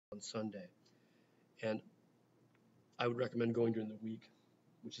on Sunday. And I would recommend going during the week,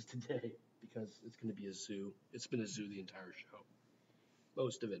 which is today, because it's going to be a zoo. It's been a zoo the entire show,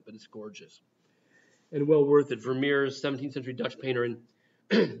 most of it, but it's gorgeous. And well worth it. Vermeer's 17th century Dutch painter, and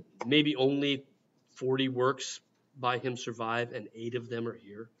maybe only 40 works by him survive, and 8 of them are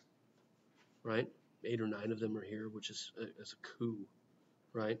here, right? 8 or 9 of them are here, which is a coup,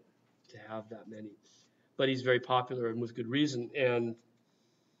 right, to have that many. But he's very popular, and with good reason.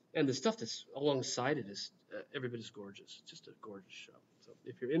 And the stuff that's alongside it is every bit as gorgeous. It's just a gorgeous show. So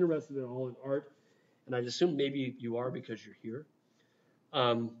if you're interested at all in art, and I assume maybe you are because you're here,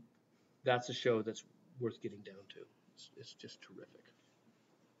 that's a show that's worth getting down to. It's just terrific.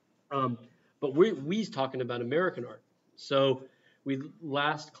 But we're talking about American art. So we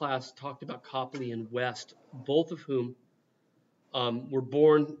last class talked about Copley and West, both of whom were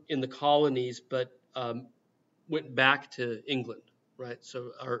born in the colonies, but went back to England, right?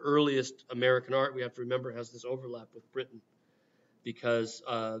 So our earliest American art, we have to remember, has this overlap with Britain, because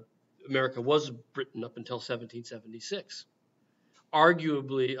America was Britain up until 1776,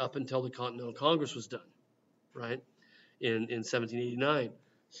 arguably up until the Continental Congress was done, right, in 1789.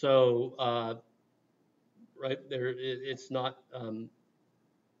 So, right there, it's not,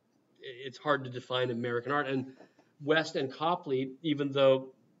 it's hard to define American art. And West and Copley, even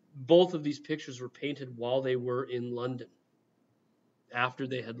though both of these pictures were painted while they were in London, after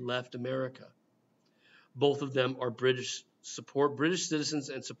they had left America, both of them are British citizens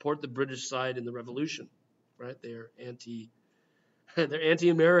and support the British side in the Revolution, right? They're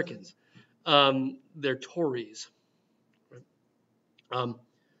anti-Americans. They're Tories. Right?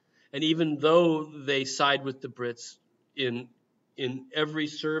 And even though they side with the Brits in every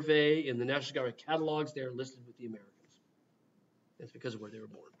survey, in the National Gallery catalogs, they are listed with the Americans. That's because of where they were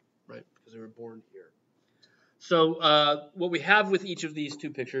born, right? Because they were born here. So what we have with each of these two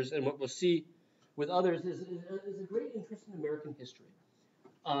pictures, and what we'll see with others, is a great interest in American history.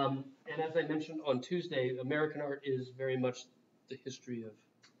 And as I mentioned on Tuesday, American art is very much the history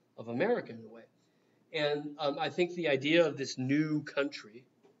of America in a way. And I think the idea of this new country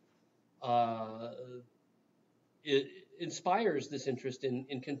it inspires this interest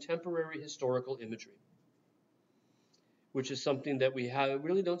in contemporary historical imagery, which is something that we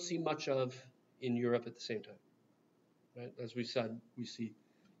really don't see much of in Europe at the same time. Right? As we said, we see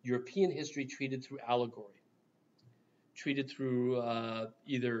European history treated through allegory, treated through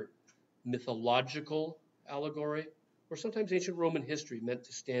either mythological allegory or sometimes ancient Roman history meant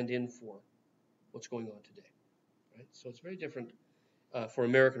to stand in for what's going on today. Right? So it's very different for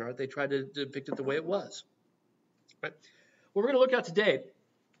American art. They try to depict it the way it was. Right? What we're going to look at today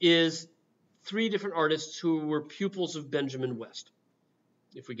is 3 different artists who were pupils of Benjamin West,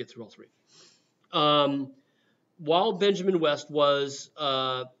 if we get through all 3. While Benjamin West was,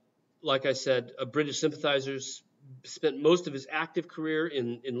 like I said, a British sympathizer, spent most of his active career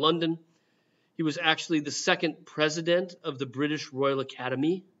in London. He was actually the 2nd president of the British Royal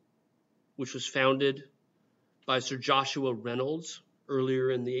Academy, which was founded by Sir Joshua Reynolds earlier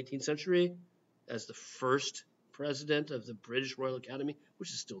in the 18th century as the 1st president of the British Royal Academy,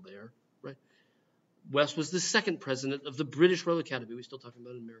 which is still there, right? West was the 2nd president of the British Royal Academy. We're still talking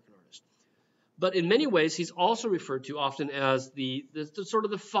about an American artist. But in many ways, he's also referred to often as the sort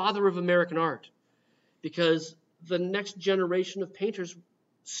of the father of American art, because the next generation of painters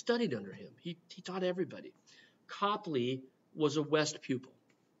studied under him. He taught everybody. Copley was a West pupil,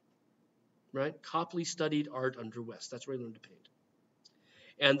 right? Copley studied art under West. That's where he learned to paint.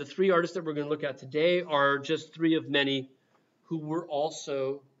 And the 3 artists that we're going to look at today are just 3 of many who were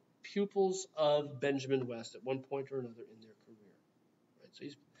also pupils of Benjamin West at one point or another in their career. Right? So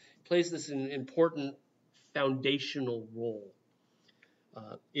he plays this important foundational role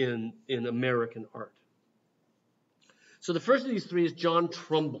in American art. So the first of these 3 is John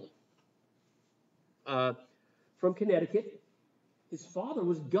Trumbull from Connecticut. His father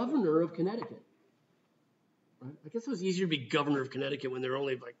was governor of Connecticut. Right? I guess it was easier to be governor of Connecticut when there were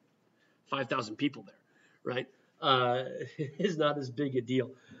only like 5,000 people there, right? It's not as big a deal.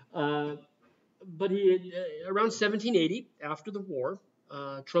 But he, around 1780, after the war,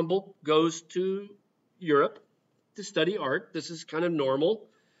 Trumbull goes to Europe to study art. This is kind of normal,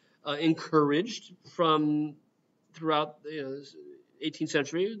 encouraged from throughout the 18th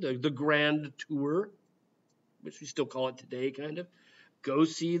century, the Grand Tour, which we still call it today, kind of. Go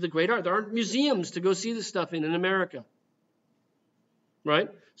see the great art. There aren't museums to go see this stuff in America, right?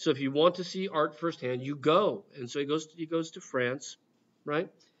 So if you want to see art firsthand, you go. And so he goes to France, right?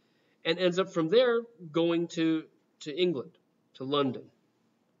 And ends up from there going to England, to London,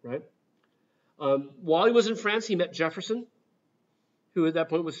 right? While he was in France, he met Jefferson, who at that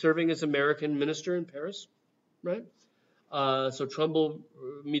point was serving as American minister in Paris, right? So Trumbull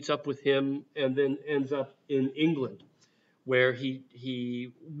meets up with him and then ends up in England, where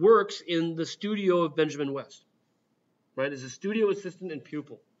he works in the studio of Benjamin West, right, as a studio assistant and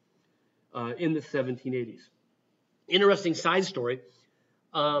pupil in the 1780s. Interesting side story.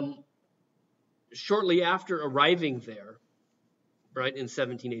 Shortly after arriving there, right, in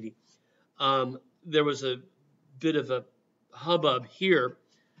 1780, there was a bit of a hubbub here.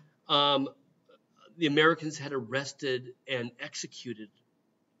 The Americans had arrested and executed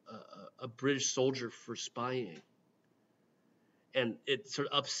a British soldier for spying. And it sort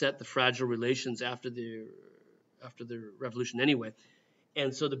of upset the fragile relations after the revolution anyway.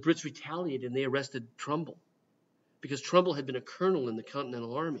 And so the Brits retaliated and they arrested Trumbull, because Trumbull had been a colonel in the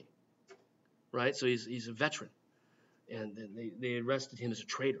Continental Army, right? So he's a veteran. And then they arrested him as a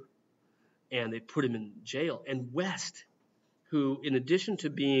traitor, and they put him in jail. And West, who in addition to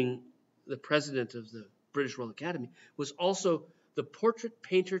being the president of the British Royal Academy, was also the portrait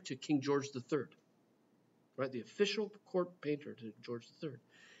painter to King George III, right? The official court painter to George III.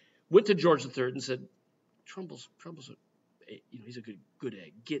 Went to George III and said, Trumbull's he's a good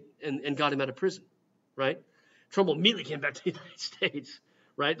egg. And got him out of prison, right? Trumbull immediately came back to the United States,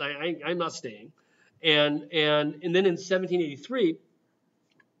 right? I'm not staying. And then in 1783,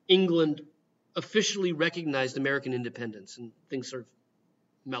 England officially recognized American independence, and things sort of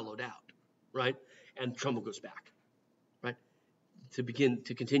mellowed out, right? And Trumbull goes back, right, to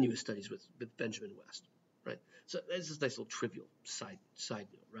continue his studies with Benjamin West, right? So that's this nice little trivial side note,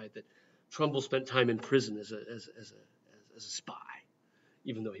 right? That Trumbull spent time in prison as a spy,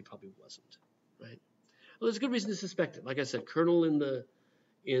 even though he probably wasn't, right? Well, there's good reason to suspect it. Like I said, colonel in the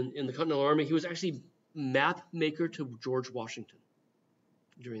Continental Army. He was actually map maker to George Washington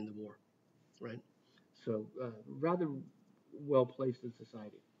during the war, right? So rather well placed in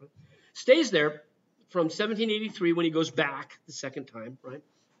society. Right? Stays there from 1783 when he goes back the second time, right?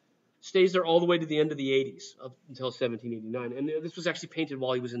 Stays there all the way to the end of the 80s, up until 1789. And this was actually painted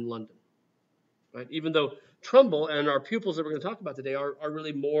while he was in London, right? Even though Trumbull and our pupils that we're going to talk about today are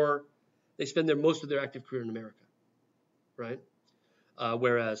really more, they spend most of their active career in America, right?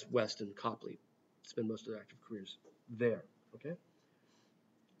 Whereas West and Copley spend most of their active careers there, okay?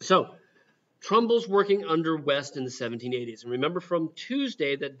 So Trumbull's working under West in the 1780s. And remember from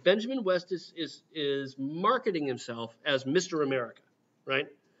Tuesday that Benjamin West is marketing himself as Mr. America, right?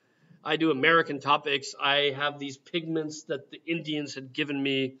 I do American topics. I have these pigments that the Indians had given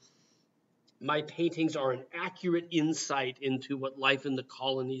me. My paintings are an accurate insight into what life in the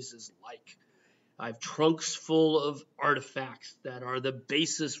colonies is like. I have trunks full of artifacts that are the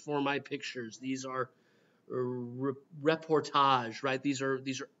basis for my pictures. These are reportage, right? These are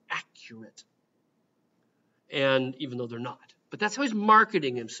accurate. And even though they're not. But that's how he's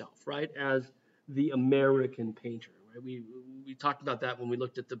marketing himself, right? As the American painter, right? We talked about that when we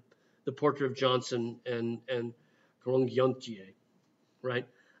looked at the portrait of Johnson and Grandguillaume, right?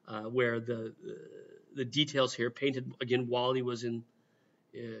 Where the details here, painted again while he was in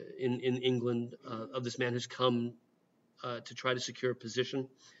England, of this man who's come to try to secure a position,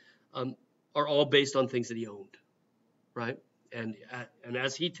 are all based on things that he owned, right? And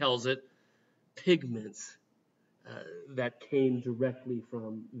as he tells it, pigments that came directly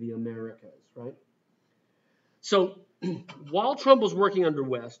from the Americas, right? So while Trumbull's working under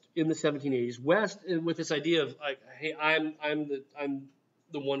West in the 1780s, West, with this idea of like, hey, I'm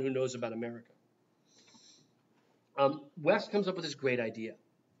the one who knows about America. West comes up with this great idea.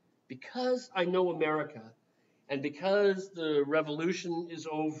 Because I know America, and because the revolution is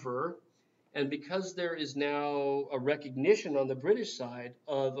over, and because there is now a recognition on the British side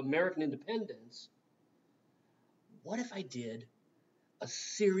of American independence, what if I did a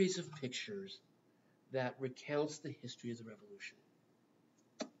series of pictures that recounts the history of the revolution?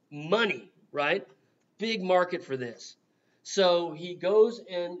 Money, right? Big market for this. So he goes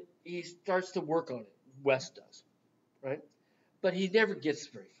and he starts to work on it. West does, right? But he never gets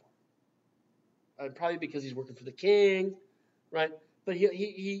very far. Probably because he's working for the king, right? But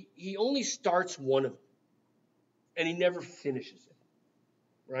he only starts one of them, and he never finishes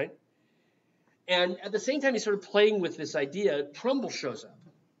it, right? And at the same time he's sort of playing with this idea, Trumbull shows up.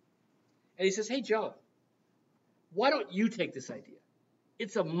 And he says, hey, John, why don't you take this idea?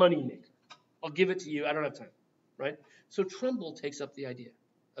 It's a moneymaker. I'll give it to you. I don't have time, right? So Trumbull takes up the idea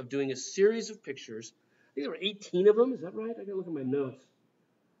of doing a series of pictures. I think there were 18 of them. Is that right? I got to look at my notes,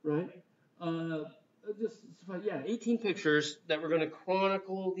 right? 18 pictures that were going to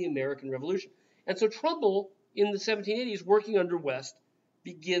chronicle the American Revolution. And so Trumbull, in the 1780s, working under West,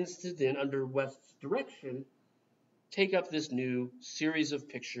 begins to then, under West's direction, take up this new series of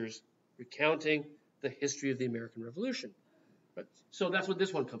pictures recounting the history of the American Revolution. Right? So that's what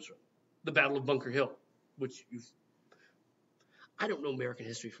this one comes from, the Battle of Bunker Hill, which I don't know American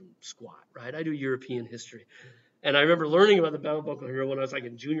history from squat, right? I do European history. And I remember learning about the Battle of Bunker Hill when I was like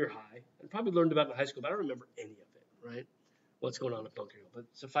in junior high, and probably learned about it in high school, but I don't remember any of it, right? What's going on at Bunker Hill. But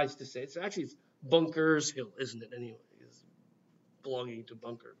suffice to say, it's Bunker's Hill, isn't it, anyway? It's belonging to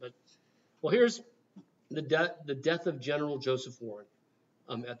Bunker. But, well, here's the death of General Joseph Warren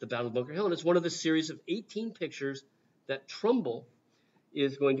at the Battle of Bunker Hill. And it's one of the series of 18 pictures that Trumbull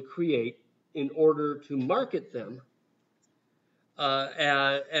is going to create in order to market them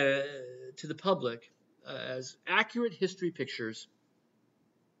to the public as accurate history pictures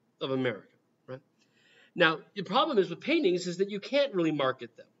of America. Right? Now, the problem is with paintings is that you can't really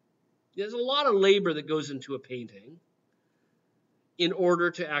market them. There's a lot of labor that goes into a painting in order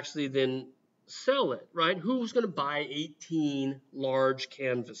to actually then sell it, right? Who's going to buy 18 large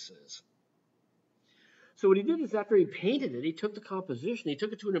canvases? So what he did is after he painted it, he took the composition, he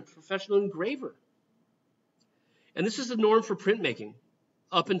took it to a professional engraver. And this is the norm for printmaking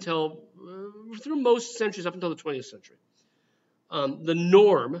up until, through most centuries, up until the 20th century. The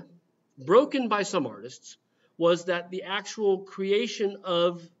norm, broken by some artists, was that the actual creation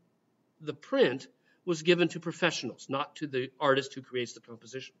of the print was given to professionals, not to the artist who creates the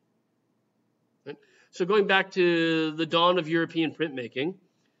composition. Right? So going back to the dawn of European printmaking,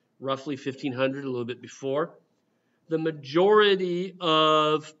 roughly 1500, a little bit before, the majority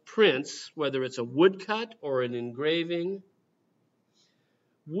of prints, whether it's a woodcut or an engraving,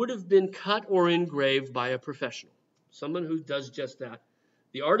 would have been cut or engraved by a professional, someone who does just that.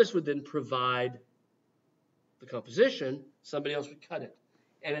 The artist would then provide the composition, somebody else would cut it.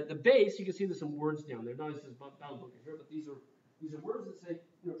 And at the base, you can see there's some words down there. Not only says Battle Bunker here, but these are words that say,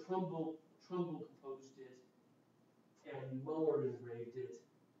 Trumbull composed it, and Muller engraved it,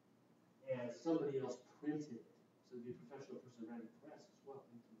 and somebody else printed it. So it'd be a professional person running the press as well.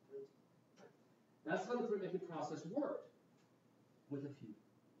 That's how the printmaking process worked, with a few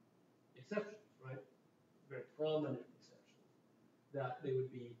exceptions, right? Very prominent exceptions, that they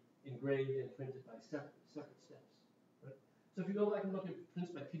would be engraved and printed by separate steps, right? So if you go back and look at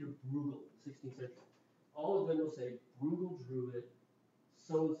prints by Peter Bruegel in the 16th century, all of them will say Bruegel drew it,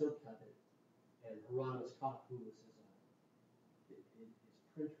 so-and-so cut it, and Hieronymus Koch, who was his printer,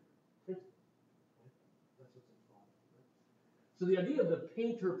 printed it. Right? That's what's involved. Right? So the idea of the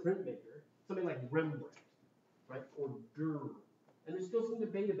painter printmaker, something like Rembrandt, right, or Dürer, and there's still some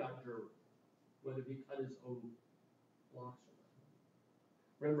debate about Dürer, whether he cut his own blocks or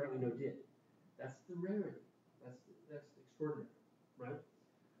not. Rembrandt, we know, did. That's the rarity. That's extraordinary, right?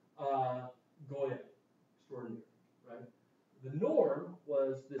 Goya, extraordinary, right? The norm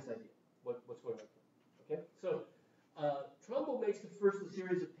was this idea. What's going on here? Okay, so Trumbull makes the first of a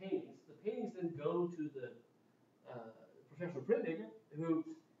series of paintings. The paintings then go to the professional printmaker, who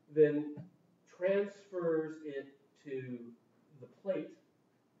then transfers it to the plate.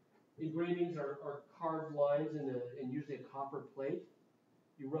 Engravings are carved lines in usually a copper plate.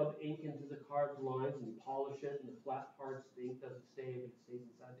 You rub ink into the carved lines and you polish it, and the flat parts, the ink doesn't stay, but it stays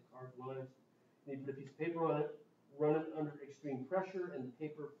inside the carved lines. And you put a piece of paper on it, run it under extreme pressure, and the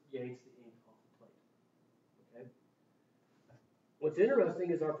paper yanks the ink off the plate. Okay? What's interesting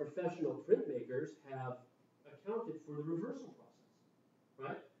is our professional printmakers have accounted for the reversal process,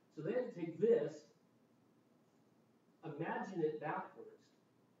 right? So they had to take this, imagine it backwards,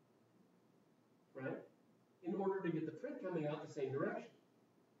 right, in order to get the print coming out the same direction,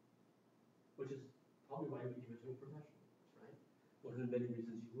 which is probably why we give it to a professional, right? One of the many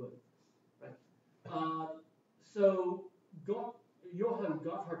reasons you would, right? So Johann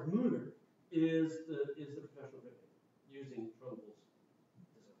Gotthard Müller is the professional printmaker using Trumbull's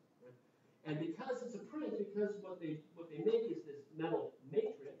design, right? And because it's a print, because what they make is this metal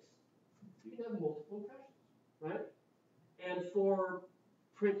matrix, you can have multiple impressions, right? And for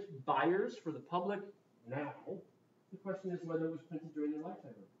print buyers, for the public now, the question is whether it was printed during their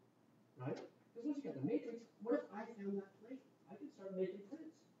lifetime, right? Because once you got the matrix, what if I found that plate? I could start making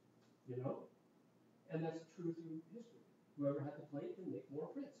prints, And that's true through history. Whoever had the plate can make more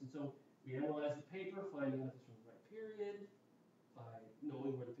prints. And so we analyze the paper, finding if it's from the right period, by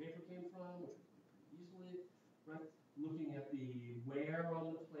knowing where the paper came from, which we can do pretty easily, right? Looking at the wear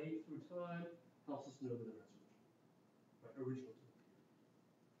on the plate through time helps us know the resolution, right? Original to the period.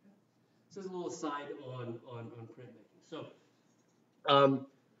 Okay? So this is a little aside on printmaking. So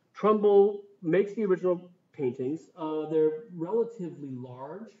Trumbull makes the original paintings. They're relatively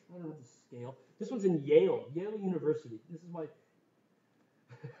large. I don't know the scale. This one's in Yale University. This is why,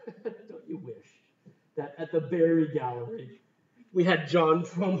 don't you wish? that at the Barry Gallery, we had John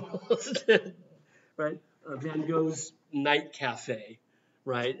Trumbull's, right? Van Gogh's Night Cafe,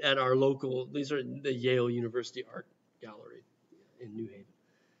 right? At our local, these are the Yale University Art Gallery in New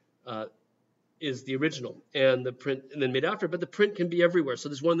Haven, is the original, and the print, and then made after. But the print can be everywhere. So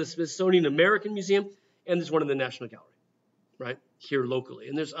there's one in the Smithsonian American Museum, and there's one in the National Gallery, right? Here locally,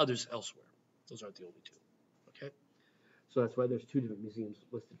 and there's others elsewhere. Those aren't the only two. Okay, so that's why there's two different museums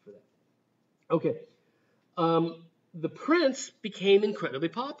listed for that. Okay, the prints became incredibly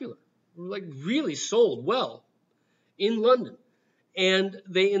popular, like really sold well in London, and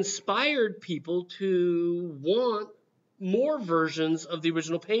they inspired people to want more versions of the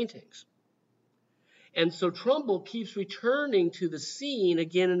original paintings. And so Trumbull keeps returning to the scene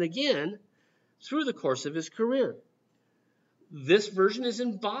again and again through the course of his career. This version is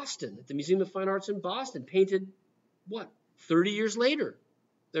in Boston, at the Museum of Fine Arts in Boston, painted, 30 years later.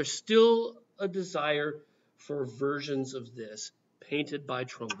 There's still a desire for versions of this painted by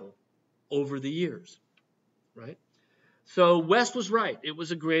Trumbull over the years, right? So West was right. It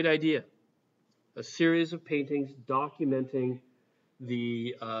was a great idea. A series of paintings documenting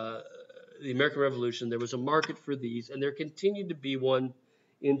the American Revolution. There was a market for these, and there continued to be one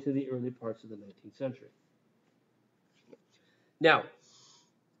into the early parts of the 19th century. Now,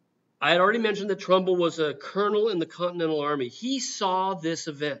 I had already mentioned that Trumbull was a colonel in the Continental Army. He saw this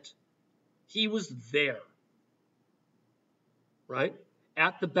event. He was there, right,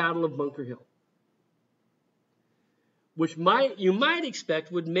 at the Battle of Bunker Hill, which you might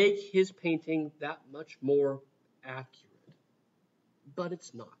expect would make his painting that much more accurate. But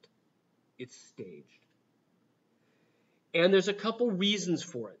it's not. It's staged. And there's a couple reasons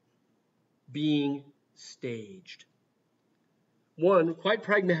for it being staged. One, quite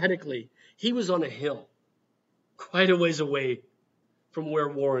pragmatically, he was on a hill, quite a ways away from where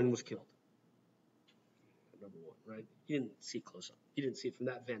Warren was killed. Number one, right? He didn't see it close up. He didn't see it from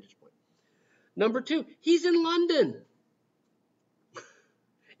that vantage point. Number two, he's in London.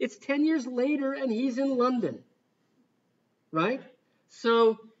 It's 10 years later and he's in London, right?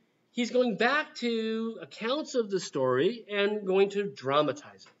 So he's going back to accounts of the story and going to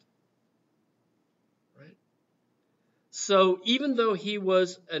dramatize it, right? So even though he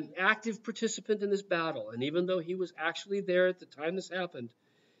was an active participant in this battle, and even though he was actually there at the time this happened,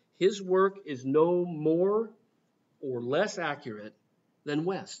 his work is no more or less accurate than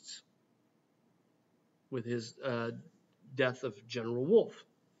West's with his death of General Wolfe,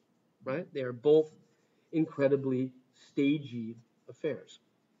 right? They are both incredibly stagey affairs.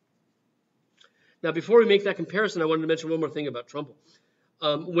 Now, before we make that comparison, I wanted to mention one more thing about Trumbull.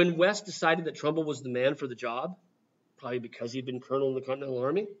 When West decided that Trumbull was the man for the job, probably because he'd been colonel in the Continental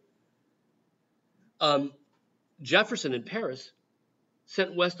Army, Jefferson in Paris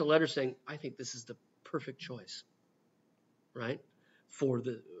sent West a letter saying, I think this is the perfect choice, right, for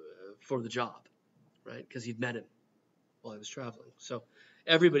the job, right, because he'd met him while he was traveling. So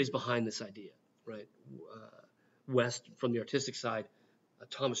everybody's behind this idea, right? West from the artistic side,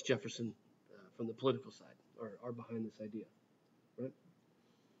 Thomas Jefferson from the political side are behind this idea, right?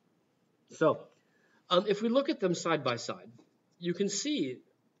 So if we look at them side by side, you can see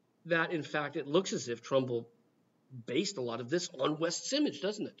that, in fact, it looks as if Trumbull based a lot of this on West's image,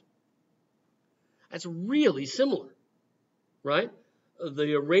 doesn't it? That's really similar, right?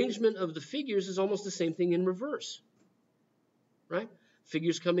 The arrangement of the figures is almost the same thing in reverse, right?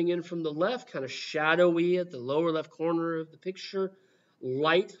 Figures coming in from the left, kind of shadowy at the lower left corner of the picture,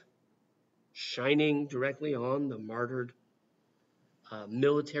 light shining directly on the martyred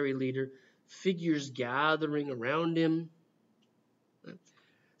military leader, figures gathering around him.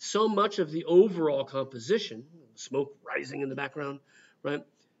 So much of the overall composition, smoke rising in the background, right?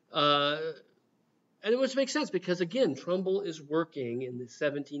 And it must make sense because, again, Trumbull is working in the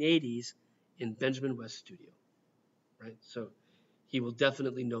 1780s in Benjamin West's studio, right? So he will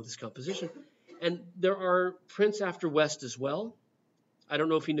definitely know this composition. And there are prints after West as well. I don't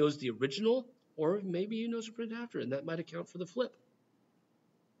know if he knows the original, or maybe he knows a print after, and that might account for the flip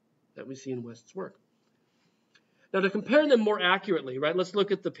that we see in West's work. Now, to compare them more accurately, right, let's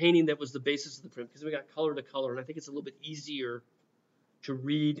look at the painting that was the basis of the print, because we got color to color, and I think it's a little bit easier to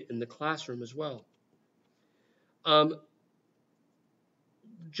read in the classroom as well.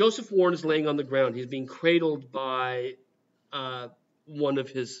 Joseph Warren is laying on the ground. He's being cradled by one of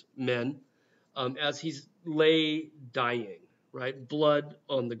his men as he's dying, right? Blood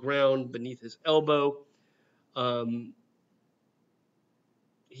on the ground beneath his elbow.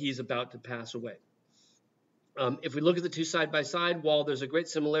 He's about to pass away. If we look at the two side by side, while there's a great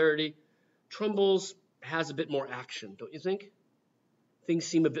similarity, Trumbull's has a bit more action, don't you think? Things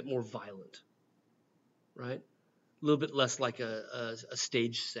seem a bit more violent, right? A little bit less like a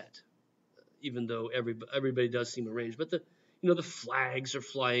stage set, even though everybody does seem arranged. But the flags are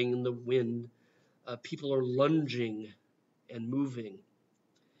flying in the wind. People are lunging and moving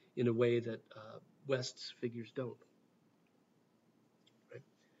in a way that West's figures don't.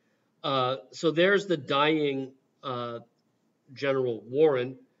 Right? So there's the dying General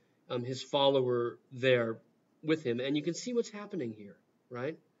Warren, his follower there with him, and you can see what's happening here,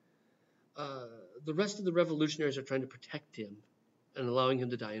 right? The rest of the revolutionaries are trying to protect him and allowing him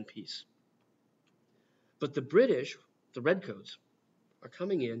to die in peace. But the British, the Redcoats, are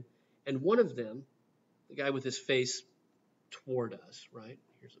coming in, and one of them, the guy with his face toward us, right?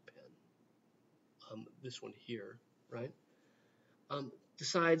 Here's a pen. This one here, right?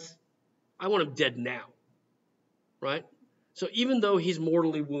 Decides, I want him dead now, right? So even though he's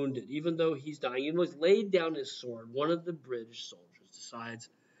mortally wounded, even though he's dying, even though he's laid down his sword, one of the British soldiers decides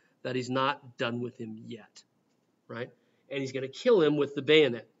that he's not done with him yet, right? And he's going to kill him with the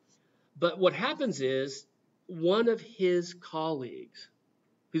bayonet. But what happens is one of his colleagues,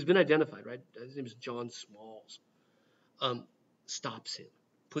 who's been identified, right? His name is John Smalls, stops him,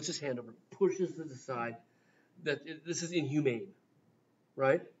 puts his hand over, pushes to the side, that this is inhumane,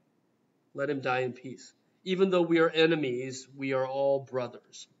 right? Let him die in peace. Even though we are enemies, we are all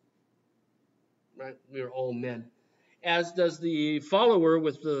brothers, right? We are all men. As does the follower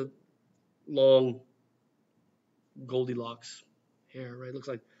with the long Goldilocks hair, right? Looks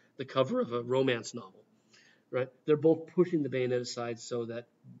like the cover of a romance novel, right? They're both pushing the bayonet aside so that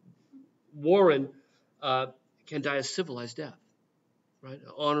Warren can die a civilized death, right?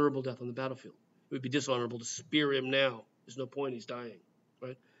 An honorable death on the battlefield. It would be dishonorable to spear him now. There's no point, he's dying,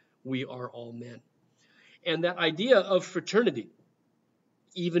 right? We are all men. And that idea of fraternity,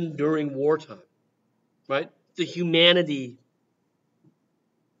 even during wartime, right? The humanity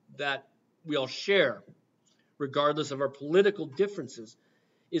that we all share, regardless of our political differences,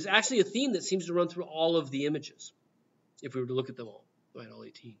 is actually a theme that seems to run through all of the images. If we were to look at them all, right, all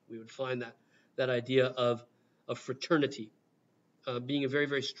 18, we would find that idea of fraternity being a very,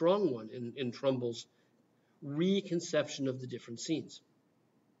 very strong one in Trumbull's reconception of the different scenes.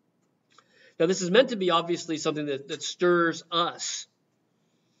 Now, this is meant to be obviously something that stirs us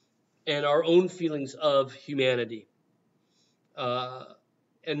and our own feelings of humanity,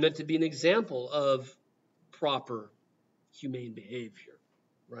 and meant to be an example of proper humane behavior,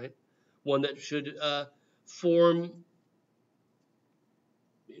 right? One that should form,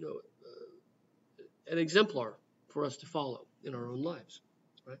 an exemplar for us to follow in our own lives,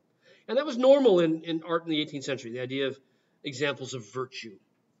 right? And that was normal in art in the 18th century, the idea of examples of virtue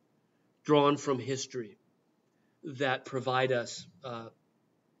drawn from history that provide us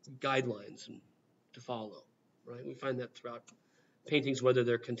guidelines to follow, right? We find that throughout paintings, whether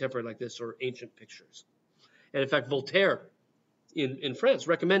they're contemporary like this or ancient pictures. And in fact, Voltaire in France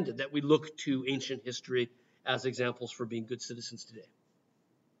recommended that we look to ancient history as examples for being good citizens today.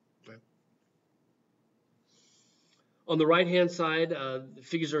 Right? On the right-hand side, the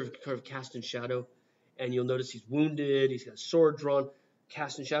figures are kind of cast in shadow, and you'll notice he's wounded, he's got a sword drawn,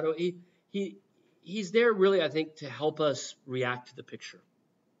 cast in shadow. He's there really, I think, to help us react to the picture,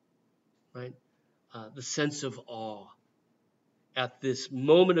 right? The sense of awe at this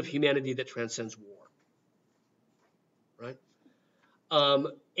moment of humanity that transcends war, right?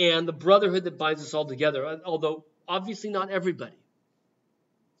 And the brotherhood that binds us all together, although obviously not everybody,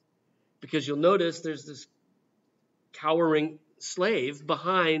 because you'll notice there's this cowering slave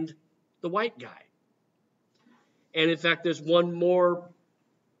behind the white guy. And in fact, there's one more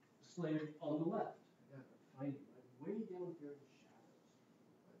slave on the left. Way down here in the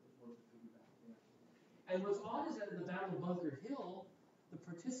shadows. And what's odd is that in the Battle of Bunker Hill, the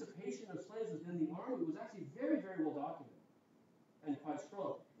participation of slaves within the army was actually very, very well documented and quite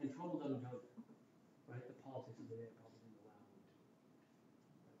strong. And Trumbull doesn't go there, right? The politics of the day probably didn't allow him to.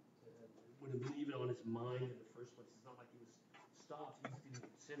 It would have been even on his mind in the first place. It's not like he was stopped; he just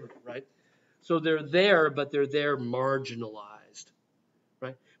didn't consider it, right? So they're there, but they're there marginalized,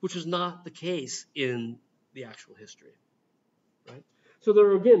 right? Which was not the case in the actual history, right? So there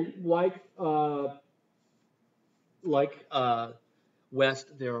are, again, like West,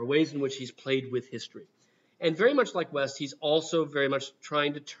 there are ways in which he's played with history. And very much like West, he's also very much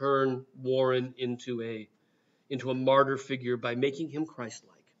trying to turn Warren into a martyr figure by making him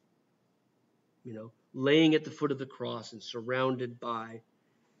Christ-like, laying at the foot of the cross and surrounded by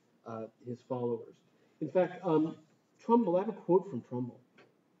his followers. In fact, Trumbull, I have a quote from Trumbull,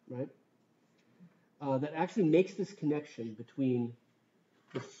 right, that actually makes this connection between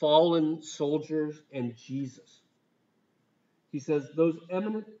the fallen soldiers and Jesus. He says, those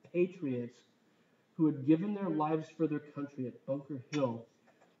eminent patriots who had given their lives for their country at Bunker Hill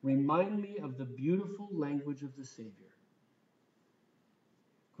remind me of the beautiful language of the Savior.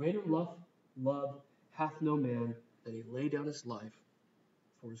 Greater love hath no man than he lay down his life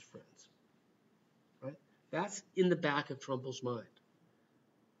for his friends. Right? That's in the back of Trumbull's mind.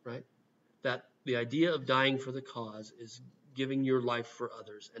 Right? That the idea of dying for the cause is giving your life for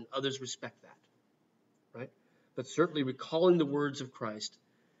others, and others respect that. Right? But certainly recalling the words of Christ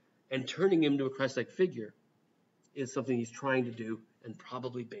and turning him to a Christ-like figure is something he's trying to do, and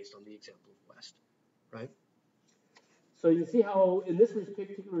probably based on the example of West. Right? So you see how, in this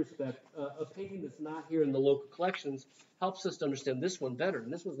particular respect, a painting that's not here in the local collections helps us to understand this one better.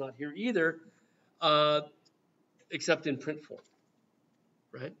 And this one's not here either, except in print form,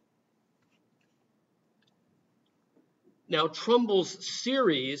 right? Now, Trumbull's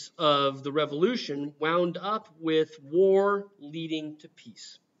series of the Revolution wound up with war leading to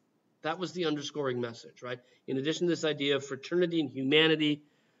peace. That was the underscoring message, right? In addition to this idea of fraternity and humanity,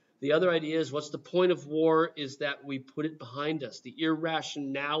 the other idea is, what's the point of war is that we put it behind us. The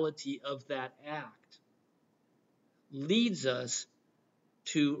irrationality of that act leads us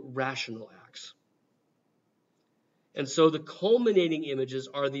to rational acts. And so the culminating images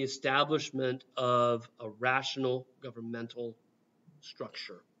are the establishment of a rational governmental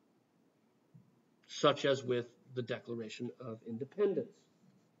structure, such as with the Declaration of Independence,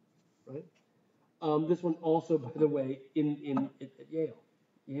 right? This one also, by the way, at Yale.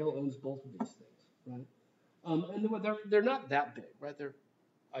 Yale owns both of these things, right? And they're not that big, right?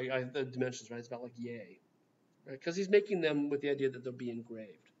 I the dimensions, right? It's about like yay, right? Because he's making them with the idea that they'll be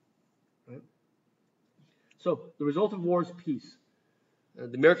engraved, right? So the result of war is peace.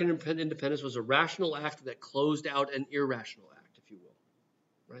 The American independence was a rational act that closed out an irrational act, if you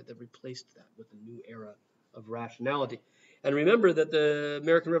will, right? That replaced that with a new era of rationality. And remember that the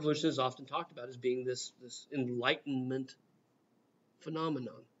American Revolution is often talked about as being this Enlightenment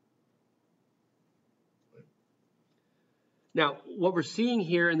phenomenon. Now, what we're seeing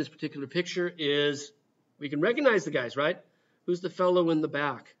here in this particular picture is, we can recognize the guys, right? Who's the fellow in the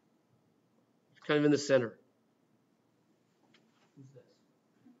back? Kind of in the center. Who's this?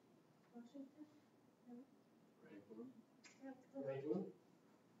 Franklin?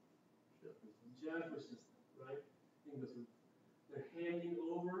 Jefferson, right? They're handing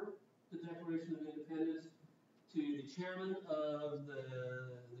over the Declaration of Independence to the chairman of the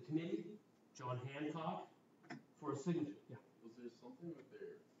committee, John Hancock, for a signature. Yeah. Was there something with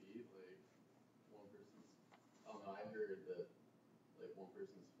their feet, like one person's? I don't know. I heard that like one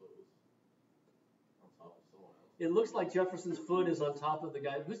person's foot was on top of someone else. It looks like Jefferson's foot is on top of the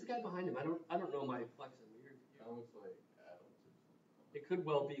guy. Who's the guy behind him? I don't know my flexing. Kind of looks like Adams or something. It could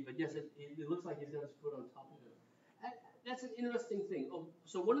well be, but yes, it looks like he's got his foot on top of it. That's an interesting thing. Oh,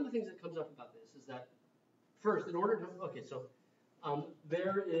 so one of the things that comes up about this is that, first, in order to,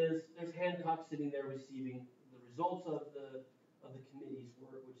 there's Hancock sitting there receiving the results of the committee's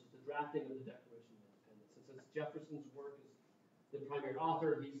work, which is the drafting of the Declaration of Independence. And since Jefferson's work is the primary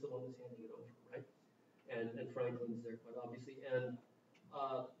author, he's the one that's handing it over, right? And Franklin's there quite obviously, and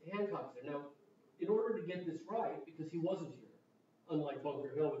Hancock's there. Now, in order to get this right, because he wasn't here, unlike Bunker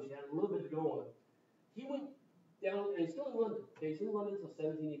Hill, which he had a little bit to go on, he went down, and he's still in London. Okay, he's in London until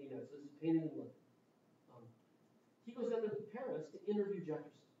 1789, so this is painted in London. He goes down to Paris to interview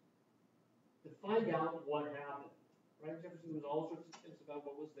Jefferson, to find out what happened. Right? Jefferson was all sorts of tips about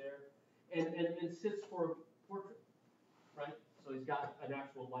what was there, and sits for a portrait. Right? So he's got an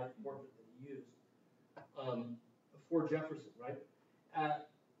actual life portrait that he used for Jefferson. Right?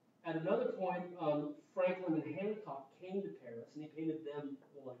 At another point, Franklin and Hancock came to Paris, and he painted them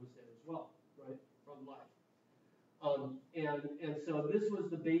while he was there as well. Right? From life. And so this was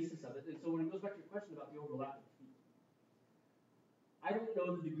the basis of it. And so when it goes back to your question about the overlapping feet, I don't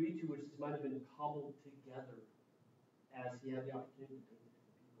know the degree to which this might have been cobbled together as he had the opportunity to paint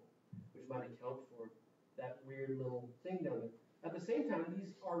different people, which might account for that weird little thing down there. At the same time,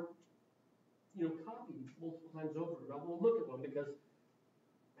 these are, copied multiple times over. Now we'll look at one because,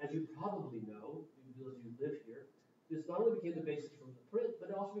 as you probably know, because you live here, this not only became the basis for the print, but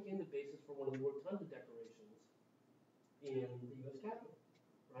it also became the basis for one of the Rotunda declarations in the U.S. Capitol,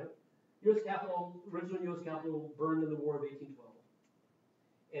 right? Original U.S. Capitol burned in the War of 1812.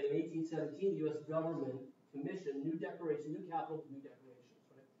 And in 1817, the U.S. government commissioned new declarations, new capitals, new declarations,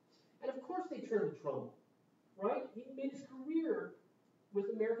 right? And of course they turned to Trumbull, right? He made his career with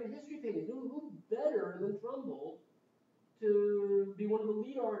American history painting. Who better than Trumbull to be one of the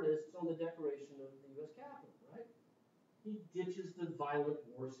lead artists on the Declaration of the U.S. Capitol, right? He ditches the violent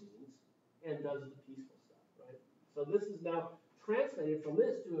war scenes and does the peaceful stuff, right? So this is now translated from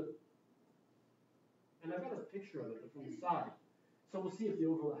this to And I've got a picture of it from the side. So we'll see if the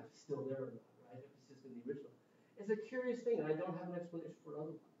overlap is still there or not, right? If it's just in the original. It's a curious thing, and I don't have an explanation for it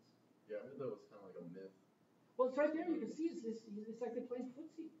otherwise. Yeah, I heard that was kind of like a myth. Well, it's right there. You can see it's like they're playing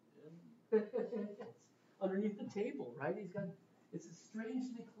footsie. Yeah. It's underneath the table, right? It's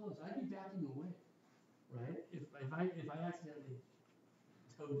strangely close. I'd be backing away, right? If I accidentally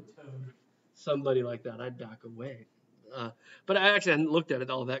toed somebody like that, I'd back away. But I actually hadn't looked at it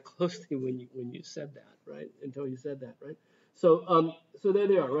all that closely when you said that, right? Until you said that, right? So there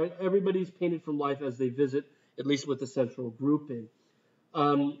they are, right? Everybody's painted from life as they visit, at least with the central grouping.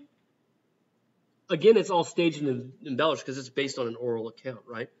 Again, it's all staged and embellished because it's based on an oral account,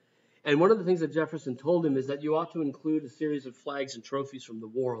 right? And one of the things that Jefferson told him is that you ought to include a series of flags and trophies from the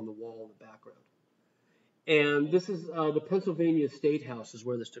war on the wall in the background. And this is the Pennsylvania State House is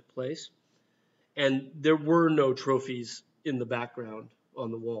where this took place. And there were no trophies in the background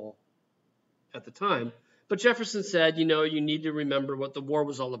on the wall at the time. But Jefferson said, you need to remember what the war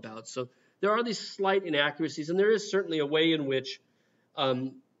was all about. So there are these slight inaccuracies, and there is certainly a way in which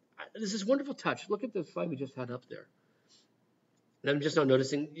there's this wonderful touch. Look at the slide we just had up there. And I'm just now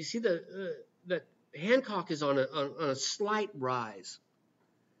noticing, you see that Hancock is on a slight rise.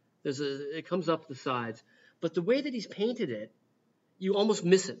 It comes up the sides. But the way that he's painted it, you almost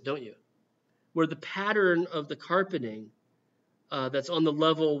miss it, don't you? Where the pattern of the carpeting that's on the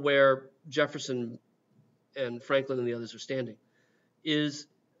level where Jefferson and Franklin and the others are standing is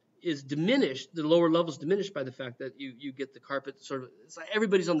diminished. The lower level is diminished by the fact that you get the carpet sort of, it's like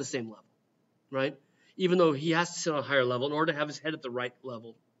everybody's on the same level, right? Even though he has to sit on a higher level in order to have his head at the right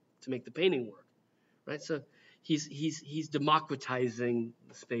level to make the painting work, right? So he's democratizing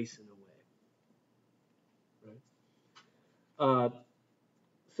the space in a way, right?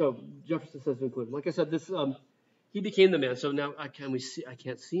 So Jefferson says to include. Like I said, this he became the man. So now I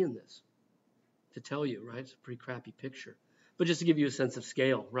can't see in this to tell you, right? It's a pretty crappy picture, but just to give you a sense of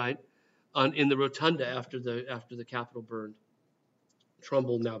scale, right? In the rotunda after the Capitol burned,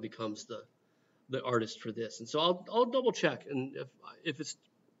 Trumbull now becomes the artist for this. And so I'll double check, and if it's,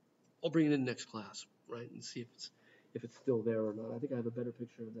 I'll bring it in next class, right, and see if it's still there or not. I think I have a better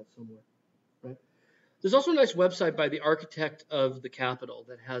picture of that somewhere, right? There's also a nice website by the architect of the Capitol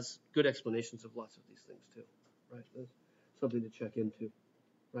that has good explanations of lots of these things too, right? That's something to check into,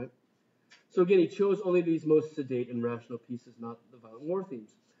 right? So again, he chose only these most sedate and rational pieces, not the violent war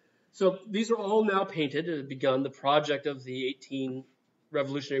themes. So these are all now painted. It had begun. The project of the 18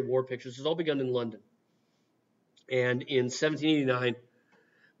 Revolutionary War pictures has all begun in London. And in 1789,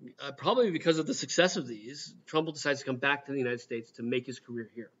 probably because of the success of these, Trumbull decides to come back to the United States to make his career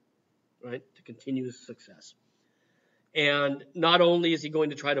here, right, to continue his success. And not only is he going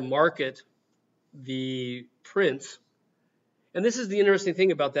to try to market the prints, and this is the interesting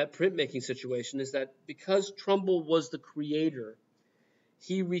thing about that printmaking situation, is that because Trumbull was the creator,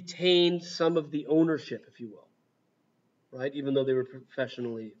 he retained some of the ownership, if you will, right, even though they were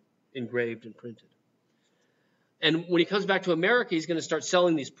professionally engraved and printed. And when he comes back to America, he's going to start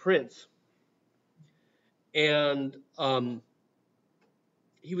selling these prints. And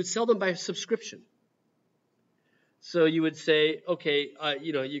he would sell them by subscription. So you would say, okay,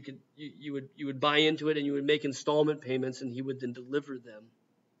 you would buy into it, and you would make installment payments, and he would then deliver them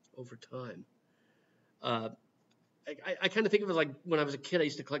over time. I kind of think of it like when I was a kid, I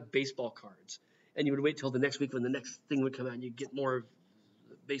used to collect baseball cards, and you would wait till the next week when the next thing would come out, and you'd get more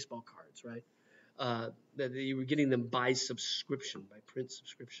baseball cards, right? That you were getting them by subscription, by print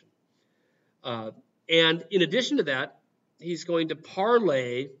subscription. And in addition to that, he's going to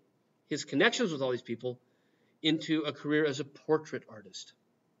parlay his connections with all these people into a career as a portrait artist,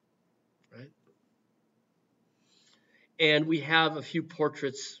 right? And we have a few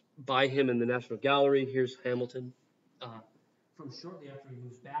portraits by him in the National Gallery. Here's Hamilton from shortly after he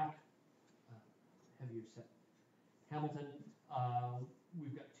moves back. Heavier set. Hamilton,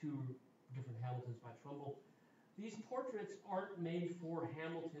 we've got two different Hamiltons by Trumbull. These portraits aren't made for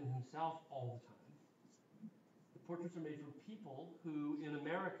Hamilton himself all the time. The portraits are made for people who, in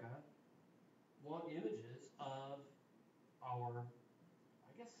America, want images of our,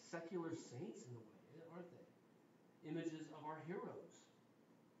 I guess, secular saints in a way, aren't they? Images of our heroes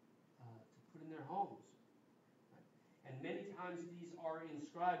to put in their homes. Right? And many times these are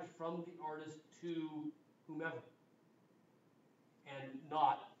inscribed from the artist to whomever, and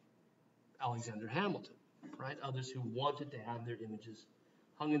not Alexander Hamilton, right? Others who wanted to have their images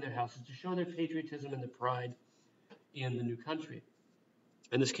hung in their houses to show their patriotism and their pride in the new country.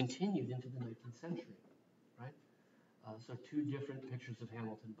 And this continued into the 19th century, right? So two different pictures of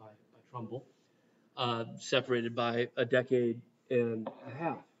Hamilton by Trumbull, separated by a decade and a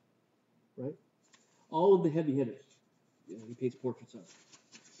half, right? all of the heavy hitters. He paints portraits of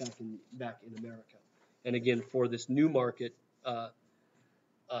back in America, and again for this new market,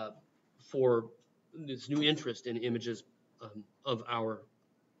 for this new interest in images of our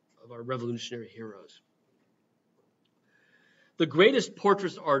revolutionary heroes. The greatest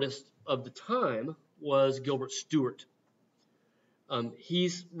portrait artist of the time was Gilbert Stuart.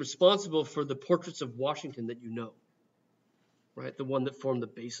 He's responsible for the portraits of Washington that you know, right? The one that formed the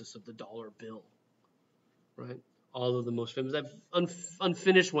basis of the dollar bill, right? All of the most famous. That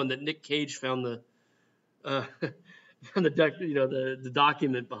unfinished one that Nick Cage found the the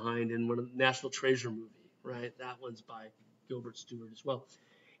document behind in one of the National Treasure movie, right? That one's by Gilbert Stuart as well.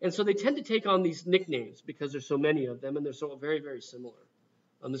 And so they tend to take on these nicknames because there's so many of them and they're so very, very similar.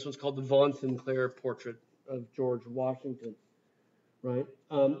 This one's called the Vaughan Sinclair portrait of George Washington, right?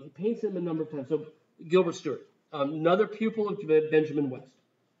 He paints him a number of times. So Gilbert Stuart, another pupil of Benjamin West,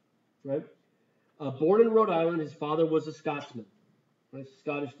 right? Born in Rhode Island, his father was a Scotsman, right?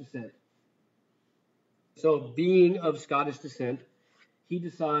 Scottish descent. So being of Scottish descent, he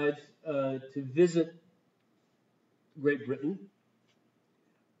decides to visit Great Britain,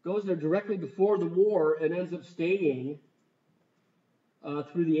 goes there directly before the war, and ends up staying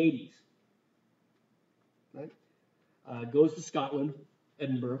through the 80s. Right? Goes to Scotland,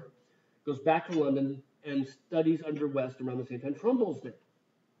 Edinburgh, goes back to London, and studies under West around the same time. Trumbull's there,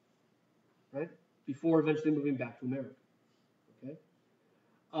 right? Before eventually moving back to America. Okay?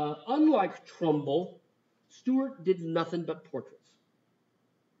 Unlike Trumbull, Stuart did nothing but portraits.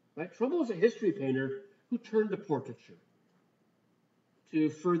 Right? Trumbull was a history painter who turned to portraiture to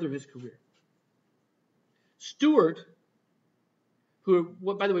further his career. Stuart, who,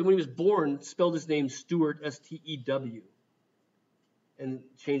 by the way, when he was born, spelled his name Stewart, S-T-E-W, and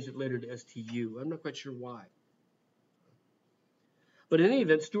changed it later to S-T-U. I'm not quite sure why. But in any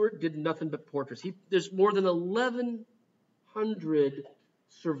event, Stuart did nothing but portraits. There's more than 1,100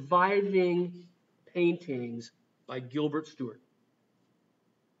 surviving paintings by Gilbert Stuart.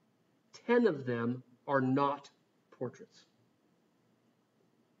 10 of them are not portraits.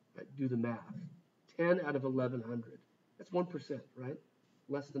 Right? Do the math. 10 out of 1,100. That's 1%, right?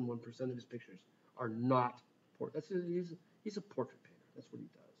 Less than 1% of his pictures are not portraits. He's a portrait painter. That's what he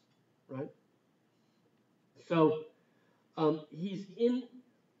does, right? So he's in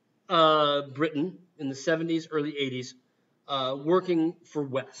Britain in the 70s, early 80s, working for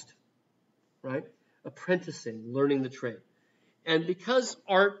West, right? Apprenticing, learning the trade. And because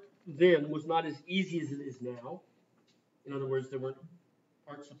art then was not as easy as it is now, in other words, there weren't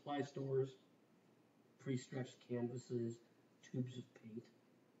art supply stores, pre-stretched canvases, tubes of paint,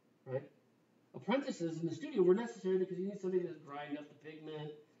 right? Apprentices in the studio were necessary because you need somebody to grind up the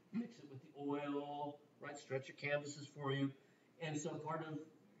pigment, mix it with the oil, right? Stretch your canvases for you. And so part of,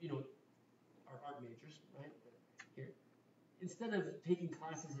 our art majors, right? Here, instead of taking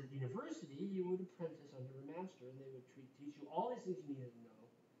classes at university, you would apprentice under a master, and they would teach you all these things you needed to know,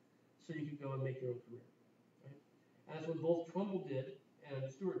 so you could go and make your own career, right? And that's what both Trumbull did and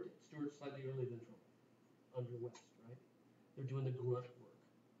Stuart did. Stuart slightly earlier than Trumbull, under West, right? They're doing the grunt work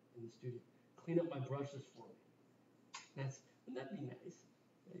in the studio. Clean up my brushes for me. Wouldn't that be nice?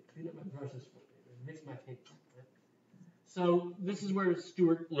 Right? Clean up my brushes for me. Mix my paint. Right? So this is where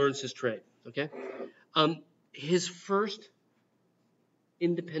Stuart learns his trade. Okay, his first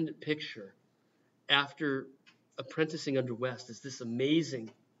independent picture after apprenticing under West is this amazing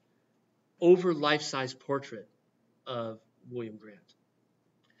over life-size portrait of William Grant.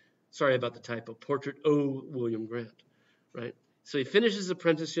 Sorry about the typo. Portrait O. William Grant, right? So he finishes his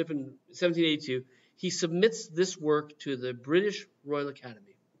apprenticeship in 1782. He submits this work to the British Royal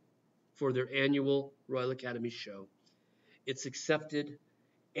Academy for their annual Royal Academy show. It's accepted,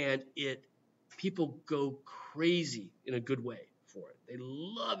 and people go crazy in a good way for it. They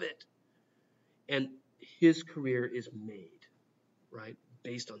love it. And his career is made, right,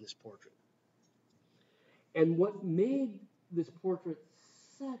 based on this portrait. And what made this portrait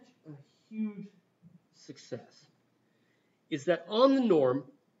such a huge success is that on the norm,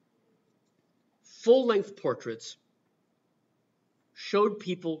 full-length portraits showed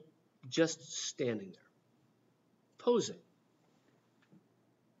people just standing there, posing.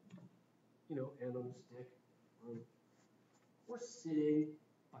 Hand on the stick, or sitting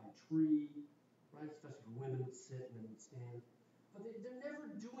by a tree, right? Especially for women would sit and then would stand. But they're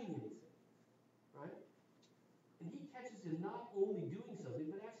never doing anything, right? And he catches him not only doing something,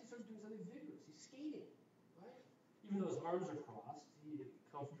 but actually starts doing something vigorous. He's skating, right? Even though his arms are crossed,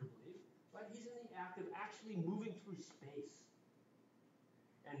 comfortably, right? He's in the act of actually moving through space.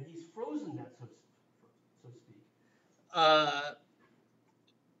 And he's frozen that, so to speak.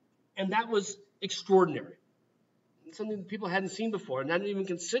 And that was extraordinary. It's something that people hadn't seen before and hadn't even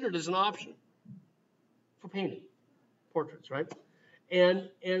considered as an option for painting portraits, right? And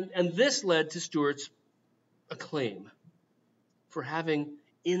this led to Stuart's acclaim for having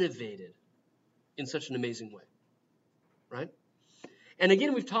innovated in such an amazing way, right? And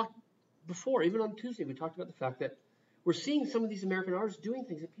again, we've talked before, even on Tuesday, we talked about the fact that we're seeing some of these American artists doing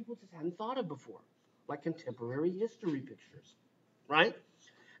things that people just hadn't thought of before, like contemporary history pictures, right?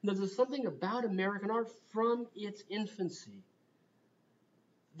 Now, there's something about American art from its infancy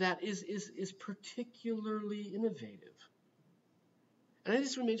that is particularly innovative. And I think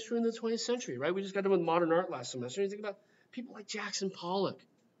this remains true in the 20th century, right? We just got done with modern art last semester. And you think about people like Jackson Pollock,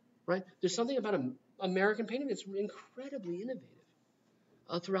 right? There's something about American painting that's incredibly innovative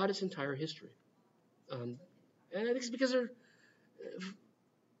throughout its entire history. And I think it's because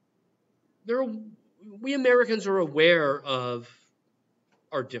we Americans are aware of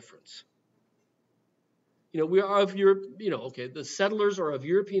our difference. We are of Europe, okay, the settlers are of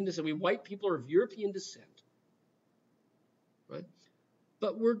European descent. We white people are of European descent, right?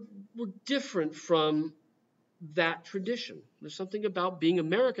 But we're different from that tradition. There's something about being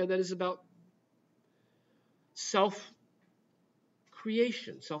America that is about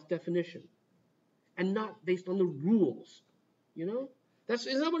self-creation, self-definition, and not based on the rules, Isn't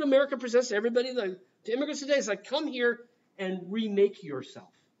that what America presents to everybody? To immigrants today, it's like, come here and remake yourself,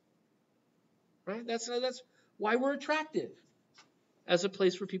 right? That's why we're attractive as a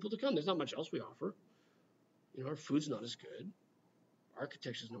place for people to come. There's not much else we offer. Our food's not as good.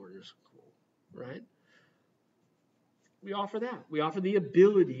 Architecture's nowhere near as cool, right? We offer that. We offer the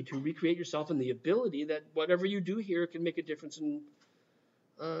ability to recreate yourself and the ability that whatever you do here can make a difference in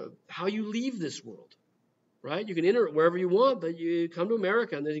how you leave this world, right? You can enter it wherever you want, but you come to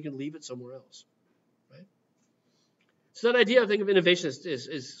America and then you can leave it somewhere else, right? So that idea, I think, of innovation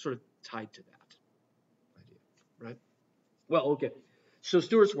is sort of tied to that idea, right? Well, okay. So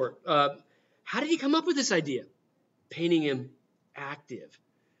Stuart's work. How did he come up with this idea? Painting him active.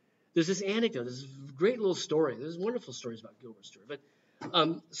 There's this anecdote, this great little story. There's wonderful stories about Gilbert Stuart. But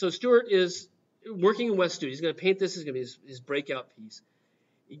so Stuart is working in West Studio. He's going to paint this. Is going to be his breakout piece.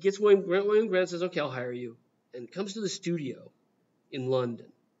 He gets William Grant says, "Okay, I'll hire you," and comes to the studio in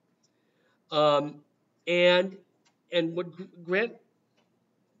London. And what Grant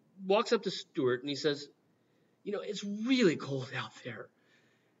walks up to Stuart and he says, "It's really cold out there,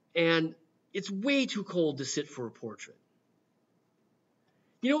 and it's way too cold to sit for a portrait.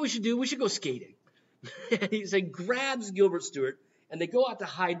 You know what we should do? We should go skating." And he grabs Gilbert Stuart, and they go out to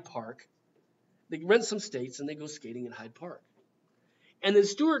Hyde Park. They rent some skates, and they go skating in Hyde Park. And then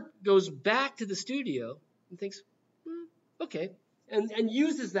Stuart goes back to the studio and thinks, okay, and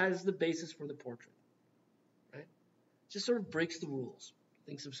uses that as the basis for the portrait, right? Just sort of breaks the rules,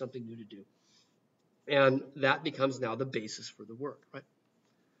 thinks of something new to do. And that becomes now the basis for the work, right?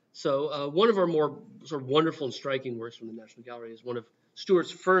 So one of our more sort of wonderful and striking works from the National Gallery is one of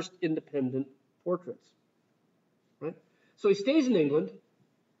Stuart's first independent portraits, right? So he stays in England,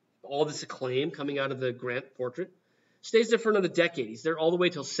 all this acclaim coming out of the Grant portrait, stays there for another decade. He's there all the way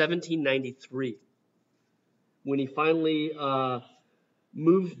till 1793, when he finally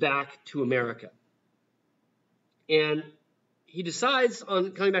moves back to America. And he decides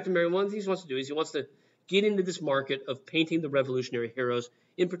on coming back to America, one of the things he wants to do is he wants to get into this market of painting the revolutionary heroes.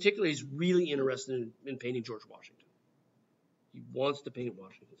 In particular, he's really interested in painting George Washington. He wants to paint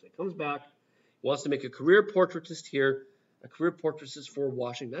Washington. So he comes back, he wants to make a career portraitist here, a career portraitist for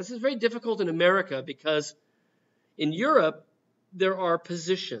Washington. This is very difficult in America because in Europe, there are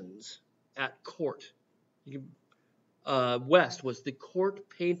positions at court. West was the court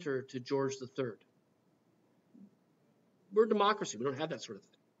painter to George III. We're a democracy. We don't have that sort of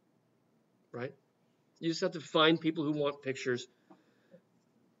thing, right? You just have to find people who want pictures.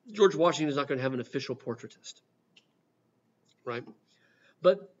 George Washington is not going to have an official portraitist, right?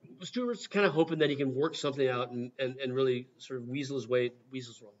 But Stuart's kind of hoping that he can work something out and really sort of weasel's the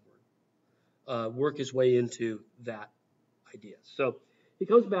wrong word, work his way into that idea. So he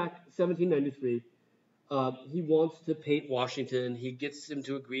comes back 1793. He wants to paint Washington. He gets him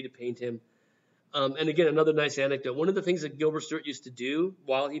to agree to paint him. And again, another nice anecdote. One of the things that Gilbert Stuart used to do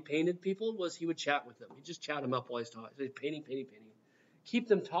while he painted people was he would chat with them. He'd just chat them up while he's talking. So he's painting. Keep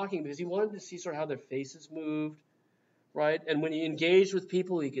them talking because he wanted to see sort of how their faces moved, right? And when he engaged with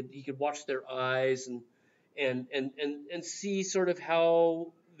people, he could watch their eyes and see sort of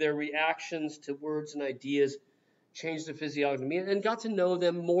how their reactions to words and ideas changed their physiognomy and got to know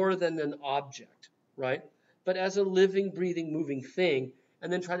them more than an object, right? But as a living, breathing, moving thing,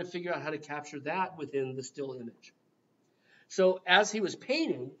 and then try to figure out how to capture that within the still image. So as he was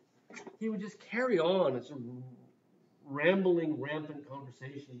painting, he would just carry on a sort of rambling, rampant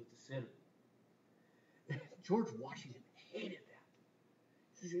conversation with the senator. George Washington hated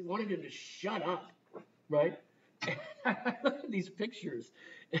that. He wanted him to shut up, right? I look at these pictures.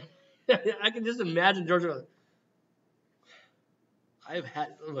 I can just imagine George.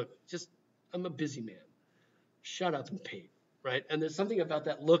 I'm a busy man. Shut up and paint, right? And there's something about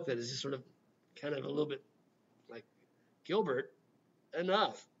that look that is just sort of kind of a little bit like, Gilbert,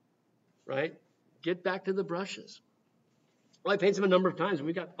 enough, right? Get back to the brushes. Well, I paints him a number of times, and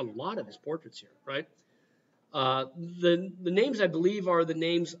we got a lot of his portraits here, right? The names, I believe, are the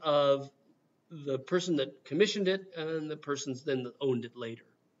names of the person that commissioned it and the persons then that owned it later,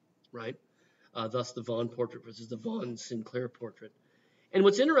 right? Thus the Vaughan portrait versus the Vaughan Sinclair portrait. And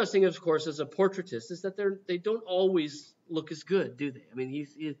what's interesting, of course, as a portraitist, is that they don't always look as good, do they? I mean,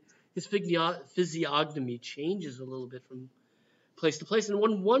 his physiognomy changes a little bit from place to place, and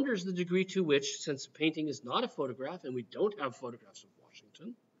one wonders the degree to which, since painting is not a photograph, and we don't have photographs of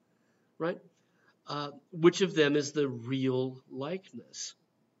Washington, right? Which of them is the real likeness?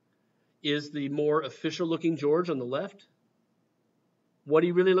 Is the more official-looking George on the left what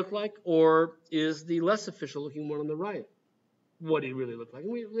he really looked like, or is the less official-looking one on the right what he really looked like?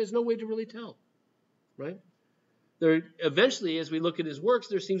 And there's no way to really tell, right? Eventually, as we look at his works,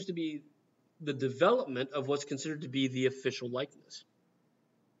 there seems to be the development of what's considered to be the official likeness,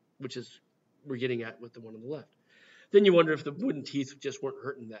 which is we're getting at with the one on the left. Then you wonder if the wooden teeth just weren't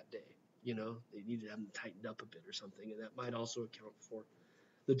hurting that day. You know, they needed to have them tightened up a bit or something, and that might also account for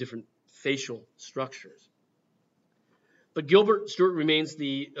the different facial structures. But Gilbert Stuart remains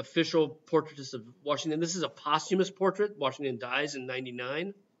the official portraitist of Washington. This is a posthumous portrait. Washington dies in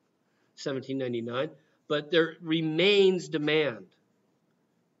 1799. But there remains demand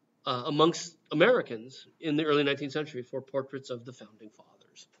amongst Americans in the early 19th century for portraits of the founding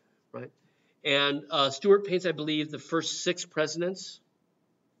fathers, right? And Stuart paints, I believe, the first 6 presidents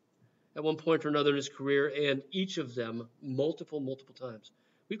at one point or another in his career, and each of them multiple times.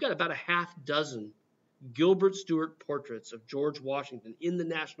 We've got about a half dozen Gilbert Stuart portraits of George Washington in the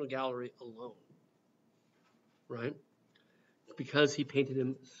National Gallery alone, right? Because he painted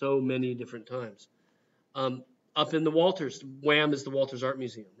him so many different times. Up in the Walters, Wham is the Walters Art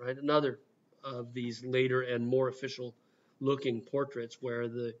Museum, right? Another of these later and more official-looking portraits where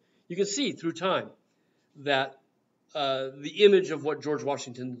you can see through time that the image of what George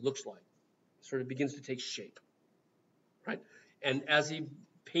Washington looks like sort of begins to take shape, right? And as he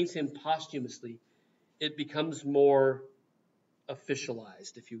paints him posthumously, it becomes more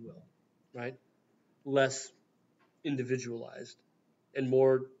officialized, if you will, right? Less individualized and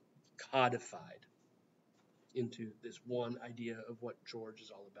more codified into this one idea of what George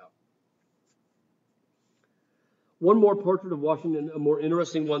is all about. One more portrait of Washington, a more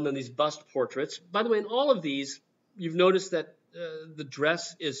interesting one than these bust portraits. By the way, in all of these, you've noticed that the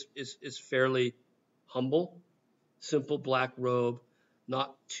dress is fairly humble, simple black robe,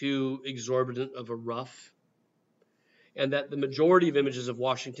 not too exorbitant of a ruff, and that the majority of images of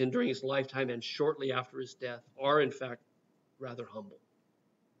Washington during his lifetime and shortly after his death are, in fact, rather humble,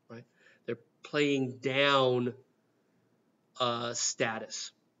 right? They're playing down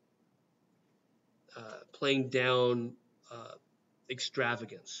status, playing down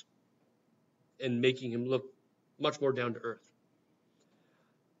extravagance, and making him look much more down to earth.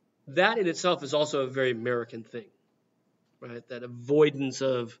 That in itself is also a very American thing, right? That avoidance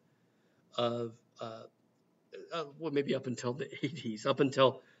of well, maybe up until the 80s, up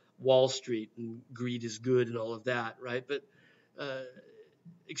until Wall Street and greed is good and all of that, right? But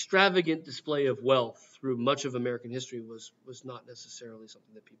extravagant display of wealth through much of American history was not necessarily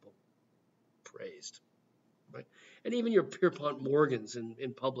something that people praised, right? And even your Pierpont Morgans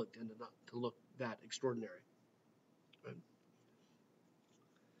in public tended not to look that extraordinary, right?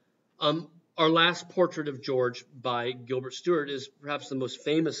 Our last portrait of George by Gilbert Stuart is perhaps the most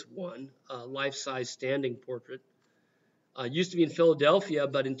famous one, life-size standing portrait. Used to be in Philadelphia,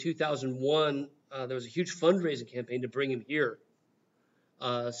 but in 2001, there was a huge fundraising campaign to bring him here.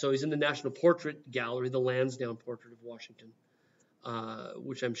 So he's in the National Portrait Gallery, the Lansdowne portrait of Washington,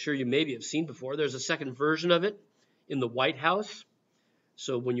 which I'm sure you maybe have seen before. There's a second version of it in the White House.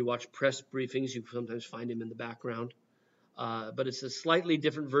 So when you watch press briefings, you sometimes find him in the background. But it's a slightly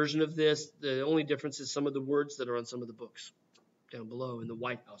different version of this. The only difference is some of the words that are on some of the books down below in the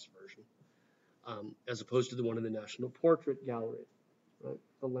White House version, as opposed to the one in the National Portrait Gallery, right?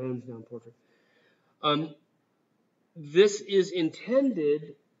 The Lansdowne portrait. This is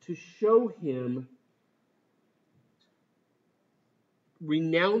intended to show him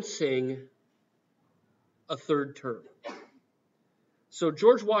renouncing a third term. So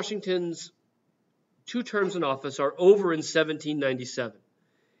George Washington's 2 terms in office are over in 1797.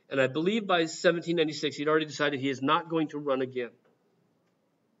 And I believe by 1796, he'd already decided he is not going to run again.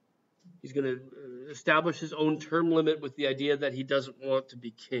 He's going to establish his own term limit with the idea that he doesn't want to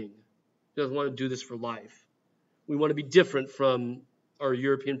be king. He doesn't want to do this for life. We want to be different from our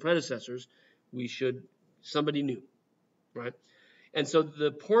European predecessors. We should, somebody new, right? And so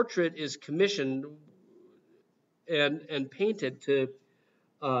the portrait is commissioned and painted to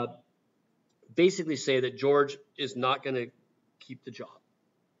basically say that George is not going to keep the job,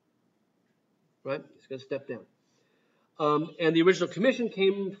 right? He's going to step down. And the original commission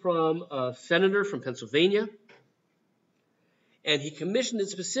came from a senator from Pennsylvania, and he commissioned it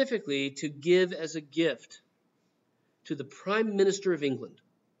specifically to give as a gift to the Prime Minister of England,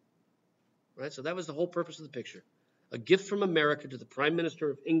 right? So that was the whole purpose of the picture. A gift from America to the Prime Minister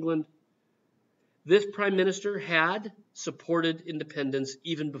of England. This Prime Minister had supported independence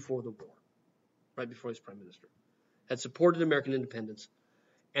even before the war, right before he was Prime Minister. Had supported American independence,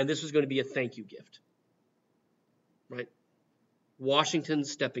 and this was going to be a thank you gift, right? Washington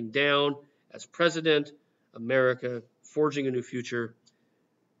stepping down as president, America forging a new future.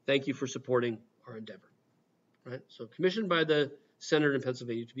 Thank you for supporting our endeavor, right? So commissioned by the senator in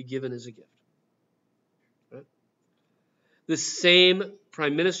Pennsylvania to be given as a gift. This same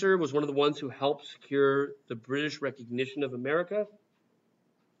prime minister was one of the ones who helped secure the British recognition of America.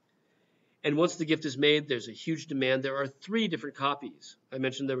 And once the gift is made, there's a huge demand. There are 3 different copies. I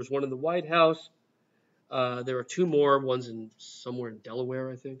mentioned there was one in the White House. There are 2 more. One's somewhere in Delaware,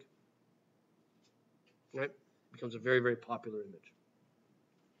 I think. Right? It becomes a very, very popular image.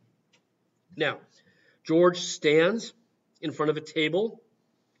 Now, George stands in front of a table,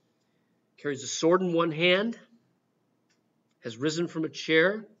 carries a sword in one hand, has risen from a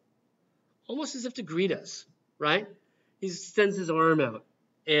chair, almost as if to greet us, right? He extends his arm out,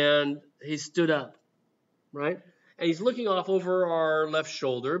 and he stood up, right? And he's looking off over our left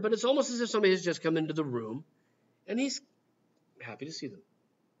shoulder, but it's almost as if somebody has just come into the room, and he's happy to see them.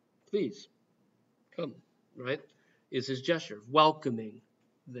 Please, come, right? Is his gesture of welcoming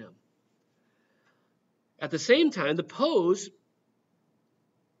them. At the same time, the pose,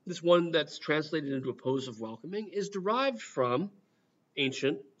 this one that's translated into a pose of welcoming, is derived from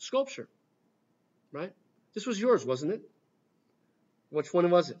ancient sculpture, right? This was yours, wasn't it? Which one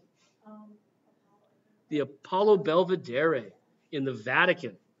was it? The Apollo Belvedere in the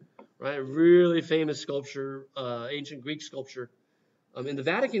Vatican, right? A really famous sculpture, ancient Greek sculpture, in the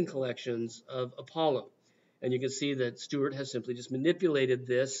Vatican collections of Apollo. And you can see that Stuart has simply just manipulated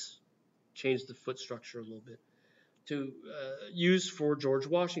this, changed the foot structure a little bit, to use for George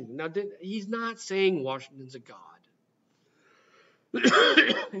Washington. Now, he's not saying Washington's a god.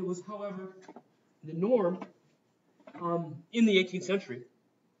 It was, however, the norm in the 18th century,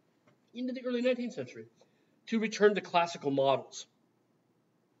 into the early 19th century, to return to classical models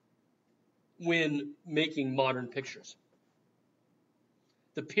when making modern pictures.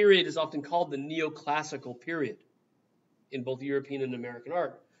 The period is often called the neoclassical period in both European and American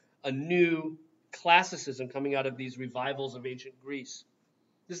art. A new classicism coming out of these revivals of ancient Greece.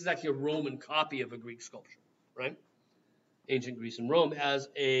 This is actually a Roman copy of a Greek sculpture, right? Ancient Greece and Rome as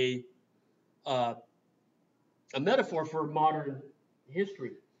a metaphor for modern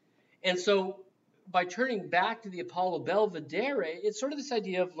history. And so by turning back to the Apollo Belvedere, it's sort of this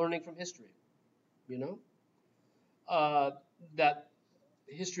idea of learning from history, you know? That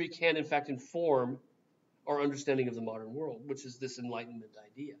history can, in fact, inform our understanding of the modern world, which is this Enlightenment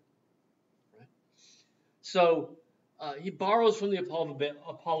idea. So he borrows from the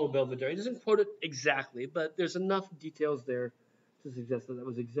Apollo Belvedere. He doesn't quote it exactly, but there's enough details there to suggest that that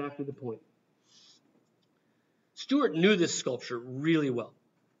was exactly the point. Stuart knew this sculpture really well.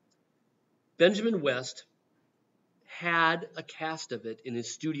 Benjamin West had a cast of it in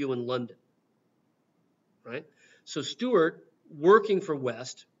his studio in London, right? So Stuart, working for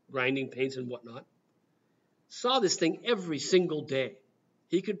West, grinding paints and whatnot, saw this thing every single day.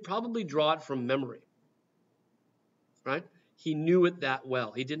 He could probably draw it from memory. Right? He knew it that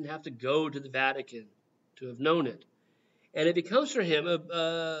well. He didn't have to go to the Vatican to have known it. And it becomes for him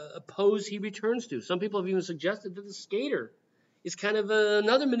a pose he returns to. Some people have even suggested that the skater is kind of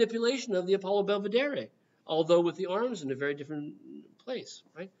another manipulation of the Apollo Belvedere, although with the arms in a very different place,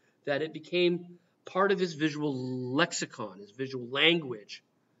 right? That it became part of his visual lexicon, his visual language,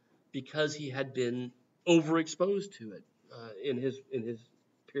 because he had been overexposed to it in his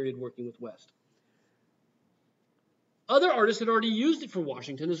period working with West. Other artists had already used it for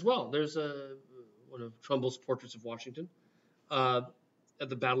Washington as well. There's one of Trumbull's portraits of Washington at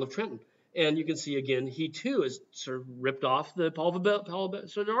the Battle of Trenton. And you can see again, he too is sort of ripped off the Paul Bell.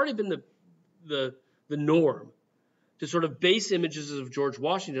 So it had already been the norm to sort of base images of George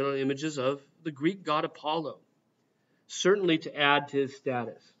Washington on images of the Greek god Apollo, certainly to add to his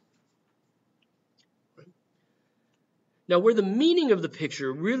status. Now, where the meaning of the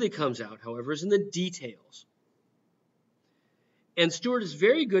picture really comes out, however, is in the details. And Stuart is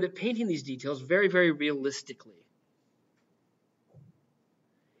very good at painting these details very, very realistically.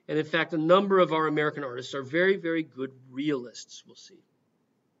 And in fact, a number of our American artists are very, very good realists, we'll see.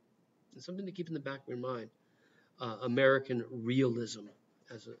 It's something to keep in the back of your mind. American realism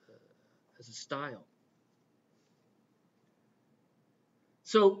as a style.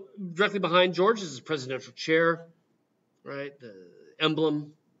 So directly behind George is his presidential chair, right? The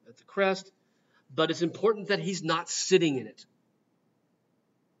emblem at the crest. But it's important that he's not sitting in it.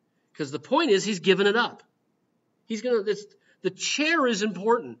 Because the point is he's given it up. The chair is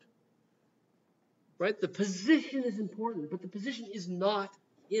important. Right? The position is important, but the position is not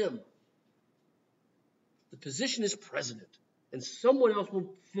him. The position is president, and someone else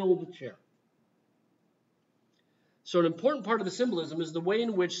will fill the chair. So an important part of the symbolism is the way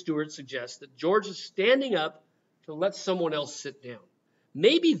in which Stuart suggests that George is standing up to let someone else sit down.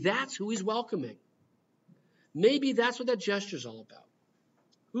 Maybe that's who he's welcoming. Maybe that's what that gesture is all about.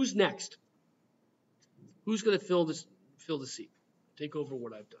 Who's next? Who's going to fill the seat? Take over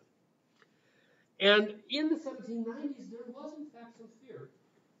what I've done. And in the 1790s, there was in fact some fear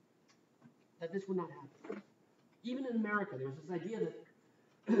that this would not happen. Even in America, there was this idea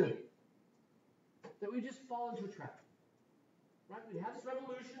that that we just fall into a trap. Right? We have this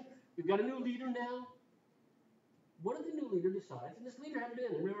revolution. We've got a new leader now. What if the new leader decides, and this leader had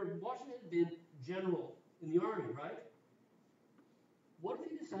been, remember, Washington had been general in the army, right? What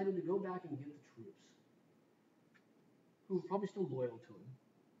if he decided to go back and get the troops, who were probably still loyal to him,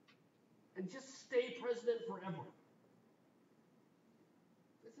 and just stay president forever?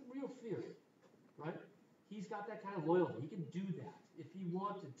 It's a real fear, right? He's got that kind of loyalty. He can do that if he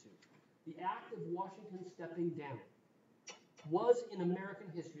wanted to. The act of Washington stepping down was, in American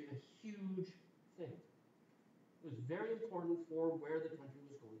history, a huge thing. It was very important for where the country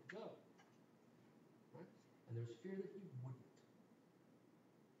was going to go. Right? And there was fear that he wouldn't.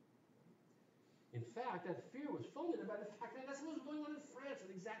 In fact, that fear was fomented by the fact that that's what was going on in France at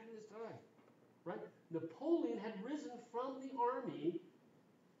exactly this time. Right? Napoleon had risen from the army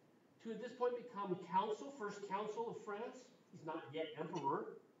to at this point become first consul of France. He's not yet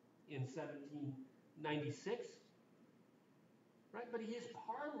emperor in 1796. Right? But he is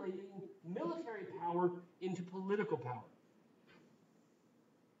parlaying military power into political power.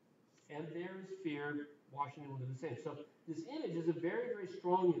 And there is fear Washington will do the same. So this image is a very, very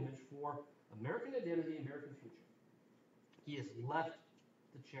strong image for American identity, American future. He has left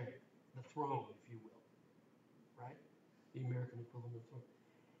the chair, the throne, if you will. Right? The American equivalent of throne.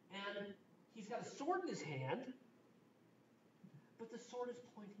 And he's got a sword in his hand, but the sword is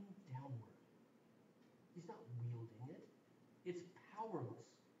pointing downward. He's not wielding it. It's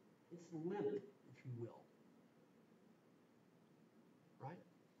powerless. It's limp, if you will. Right?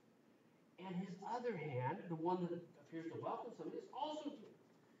 And his other hand, the one that appears to welcome somebody, is also,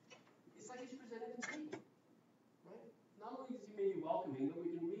 it's like he's presenting the table. Right? Not only is he maybe welcoming, but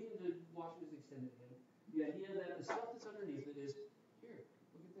we can read into Washington's extended hand the idea that the stuff that's underneath it is, here,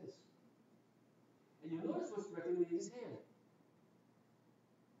 look at this. And you'll notice what's directly in his hand.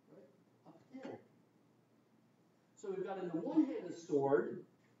 Right? A pen. So we've got in the one hand a sword,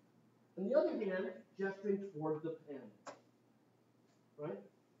 and the other hand gesturing toward the pen. Right?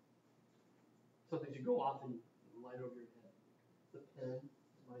 Something should go off and light over your head. The pen is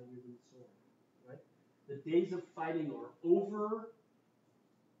mightier than the sword. Right? The days of fighting are over.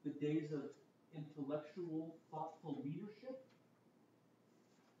 The days of intellectual, thoughtful leadership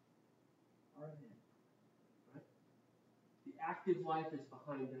are ahead. Right? The active life is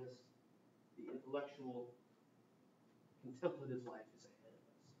behind us. The intellectual, contemplative life is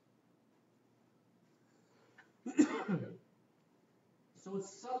ahead of us. So it's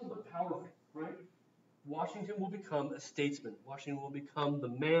subtle but powerful, right? Washington will become a statesman. Washington will become the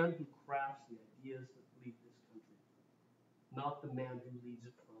man who crafts the ideas that lead this country, not the man who leads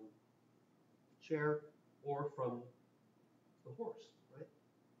it from the chair or from the horse, right,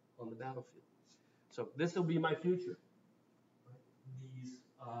 on the battlefield. So this will be my future. Right? These,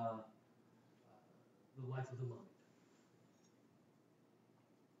 the life of the mind.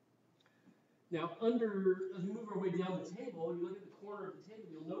 Now, as we move our way down the table, you look at the corner of the table,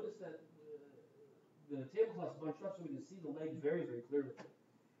 you'll notice that the tablecloth's bunched up so we can see the leg very, very clearly.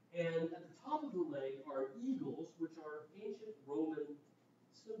 And at the top of the leg are eagles, which are ancient Roman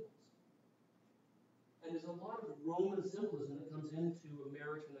symbols. And there's a lot of Roman symbolism that comes into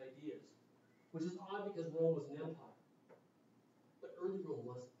American ideas, which is odd because Rome was an empire. But early Rome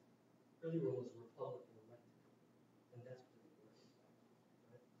wasn't. Early Rome was a republic and elected. And that's what it was.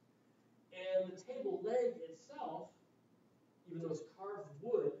 Right? And the table leg itself, even though it's carved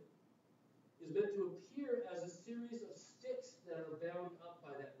wood, is meant to appear as a series of sticks that are bound up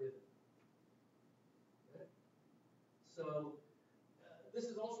by that ribbon. Right? So this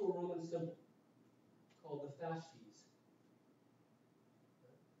is also a Roman symbol called the fasces.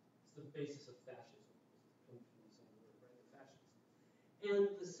 Right? It's the basis of fascism. It comes from the same word, right? The fasces. And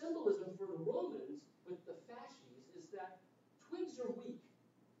the symbolism for the Romans with the fasces is that twigs are weak,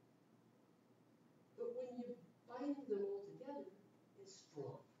 but when you bind them all together, it's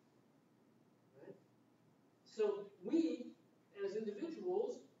strong. Right? So we, as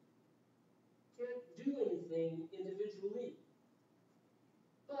individuals, can't do anything individually.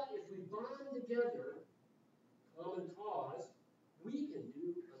 But if we bond together, common cause, we can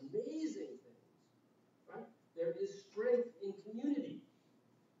do amazing things. Right? There is strength in community.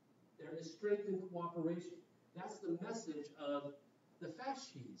 There is strength in cooperation. That's the message of the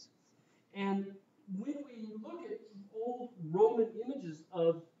fasces. And when we look at old Roman images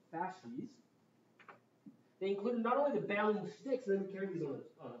of fasces, they include not only the bound sticks, and they would carry these on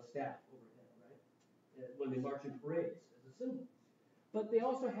a staff overhead, right? When they march in parades as a symbol. But they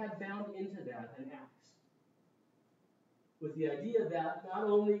also had bound into that an axe. With the idea that not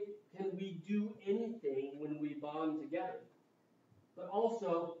only can we do anything when we bond together, but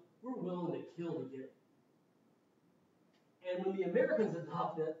also we're willing to kill to get it. And when the Americans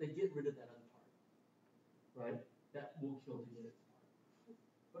adopt that, they get rid of that other part. Right? That we'll kill to get it part.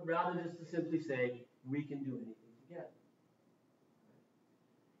 But rather just to simply say, we can do anything together.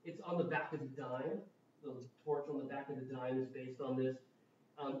 It's on the back of the dime. The torch on the back of the dime is based on this.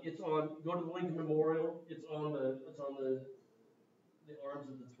 It's on. Go to the Lincoln Memorial. It's on the arms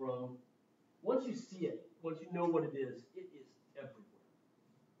of the throne. Once you see it, once you know what it is everywhere.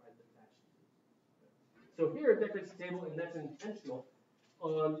 Right? The fascism. So here it decorates the table, and that's intentional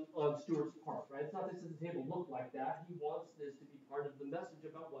on Stuart's part. Right? It's not that the table look like that. He wants this to be part of the message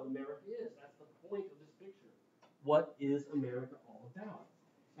about what America is. That's the point of this picture. What is America all about?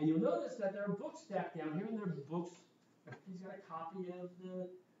 And you'll notice that there are books stacked down here, and there are books. He's got a copy of the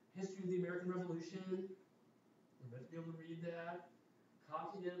History of the American Revolution. We're meant to be able to read that.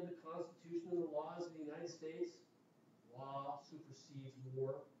 Copy of the Constitution and the laws of the United States. Law supersedes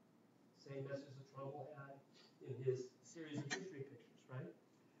war. Same message that Trumbull had in his series of history pictures, right?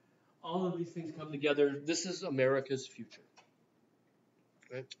 All of these things come together. This is America's future.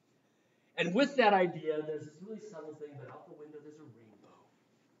 Right? And with that idea, there's this really subtle thing, but out the window there's a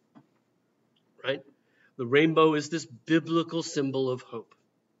rainbow. Right? The rainbow is this biblical symbol of hope.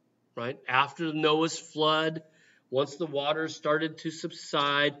 Right? After Noah's flood, once the waters started to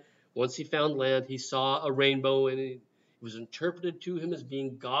subside, once he found land, he saw a rainbow, and it was interpreted to him as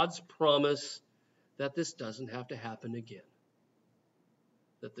being God's promise that this doesn't have to happen again.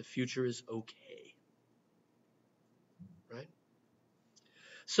 That the future is okay. Right?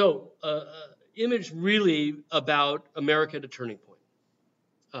 So, image really about America at a turning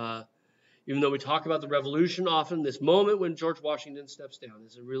point. Even though we talk about the revolution often, this moment when George Washington steps down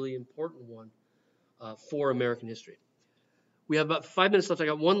is a really important one for American history. We have about 5 minutes left. I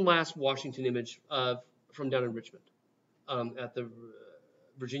got one last Washington image from down in Richmond at the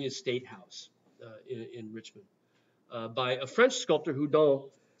Virginia State House in Richmond by a French sculptor, Houdon,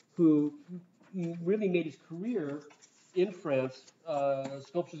 who really made his career in France,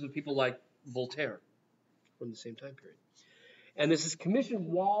 sculptures of people like Voltaire from the same time period. And this is commissioned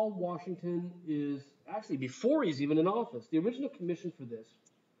while Washington is actually before he's even in office. The original commission for this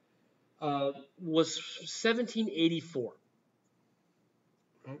was 1784.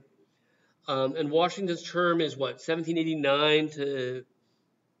 Right? And Washington's term is what, 1789 to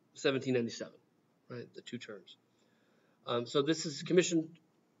 1797, right? The two terms. So this is commissioned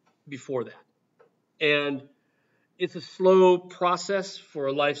before that. And it's a slow process for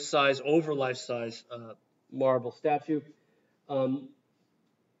a over life-size marble statue.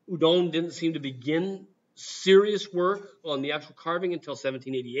 Houdon didn't seem to begin serious work on the actual carving until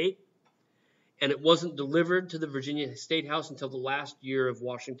 1788, and it wasn't delivered to the Virginia State House until the last year of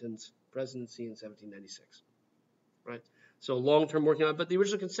Washington's presidency in 1796. Right? So long-term working on it, but the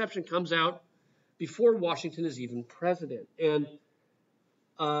original conception comes out before Washington is even president. And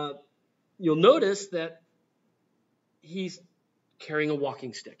you'll notice that he's carrying a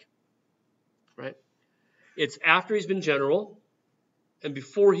walking stick. Right? It's after he's been general and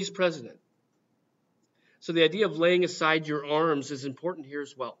before he's president. So the idea of laying aside your arms is important here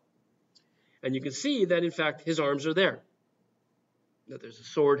as well. And you can see that, in fact, his arms are there. That there's a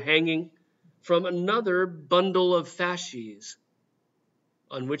sword hanging from another bundle of fasces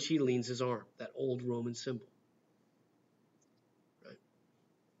on which he leans his arm, that old Roman symbol. Right?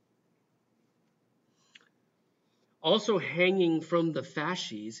 Also hanging from the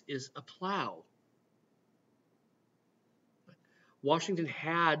fasces is a plow. Washington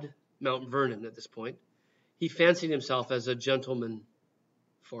had Mount Vernon at this point. He fancied himself as a gentleman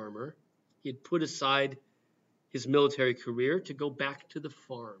farmer. He had put aside his military career to go back to the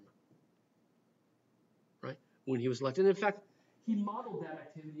farm, right, when he was elected. And in fact, he modeled that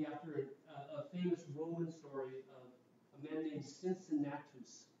activity after a famous Roman story of a man named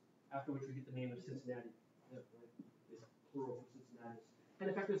Cincinnatus, after which we get the name of Cincinnati. Right? It's plural for Cincinnatus. And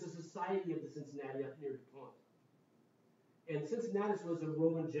in fact, there's a society of the Cincinnati up near DuPont. And Cincinnatus was a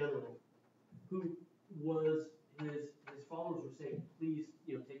Roman general who was, his followers were saying, please,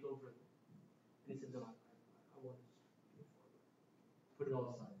 take over. And he said, no, I want to be a farmer. Put it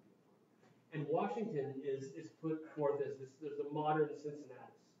all aside and be a farmer. And Washington is put forth as this, there's a modern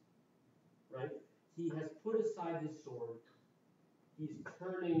Cincinnatus, right? He has put aside his sword. He's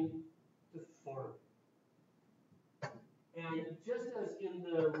turning to farming. And just as in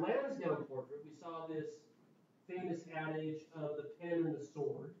the Lansdowne portrait, we saw this famous adage of the pen and the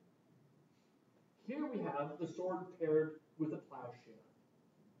sword, here we have the sword paired with a plowshare.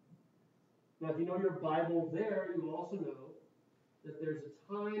 Now, if you know your Bible there, you also know that there's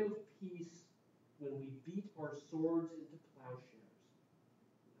a time of peace when we beat our swords into plowshares.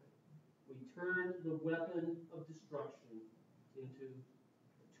 We turn the weapon of destruction into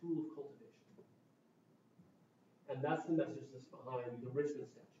a tool of cultivation. And that's the message that's behind the Richmond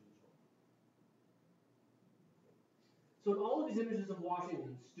statue as well. So in all of these images of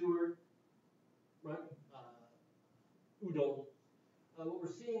Washington, Stuart, right, Udall, what we're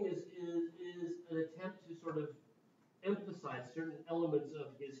seeing is an attempt to sort of emphasize certain elements of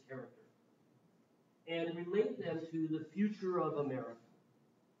his character and relate them to the future of America.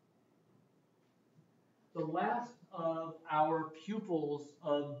 The last of our pupils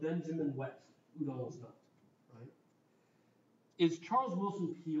of Benjamin West, Udall was not, right, is Charles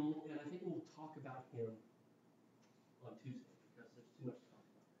Willson Peale, and I think we'll talk about him on Tuesday because there's too much to talk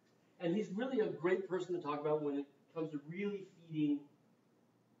about. And he's really a great person to talk about when it comes to really feeding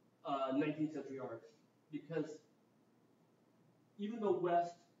 19th century art, because even though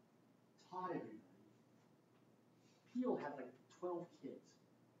West taught everybody, Peale had like 12 kids.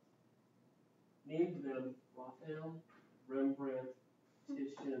 Named them Raphael, Rembrandt,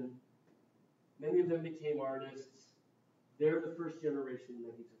 Titian. Many of them became artists. They're the first generation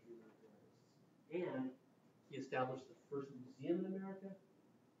 19th century American artists. And he established the first museum in America,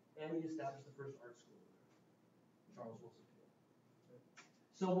 and he established the first art school in America, Charles Willson Peale. Okay.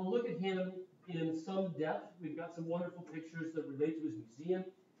 So we'll look at him in some depth. We've got some wonderful pictures that relate to his museum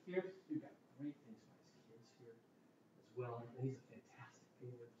here. We've got great things by his kids here as well, and he's a fantastic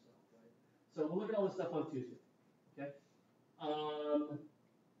painter himself, right? So we'll look at all this stuff on Tuesday, okay?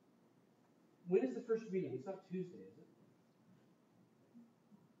 When is the first reading? It's not Tuesday, is it?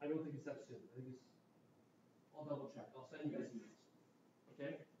 I don't think it's that soon. I think it's, I'll double check. I'll send you guys emails,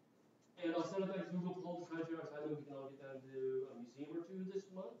 okay? And I'll send it back to Google Polls to try to figure out time that we can all get down to a museum or two this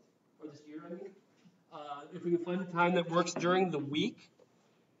month. Or this year, I mean. If we can find a time that works during the week,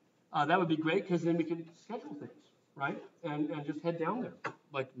 that would be great, because then we can schedule things, right? And just head down there,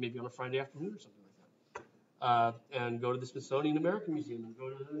 like maybe on a Friday afternoon or something like that. And go to the Smithsonian American Museum and go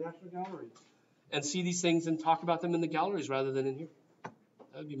to the National Gallery and see these things and talk about them in the galleries rather than in here.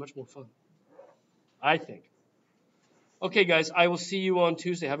 That would be much more fun, I think. Okay, guys, I will see you on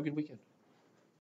Tuesday. Have a good weekend.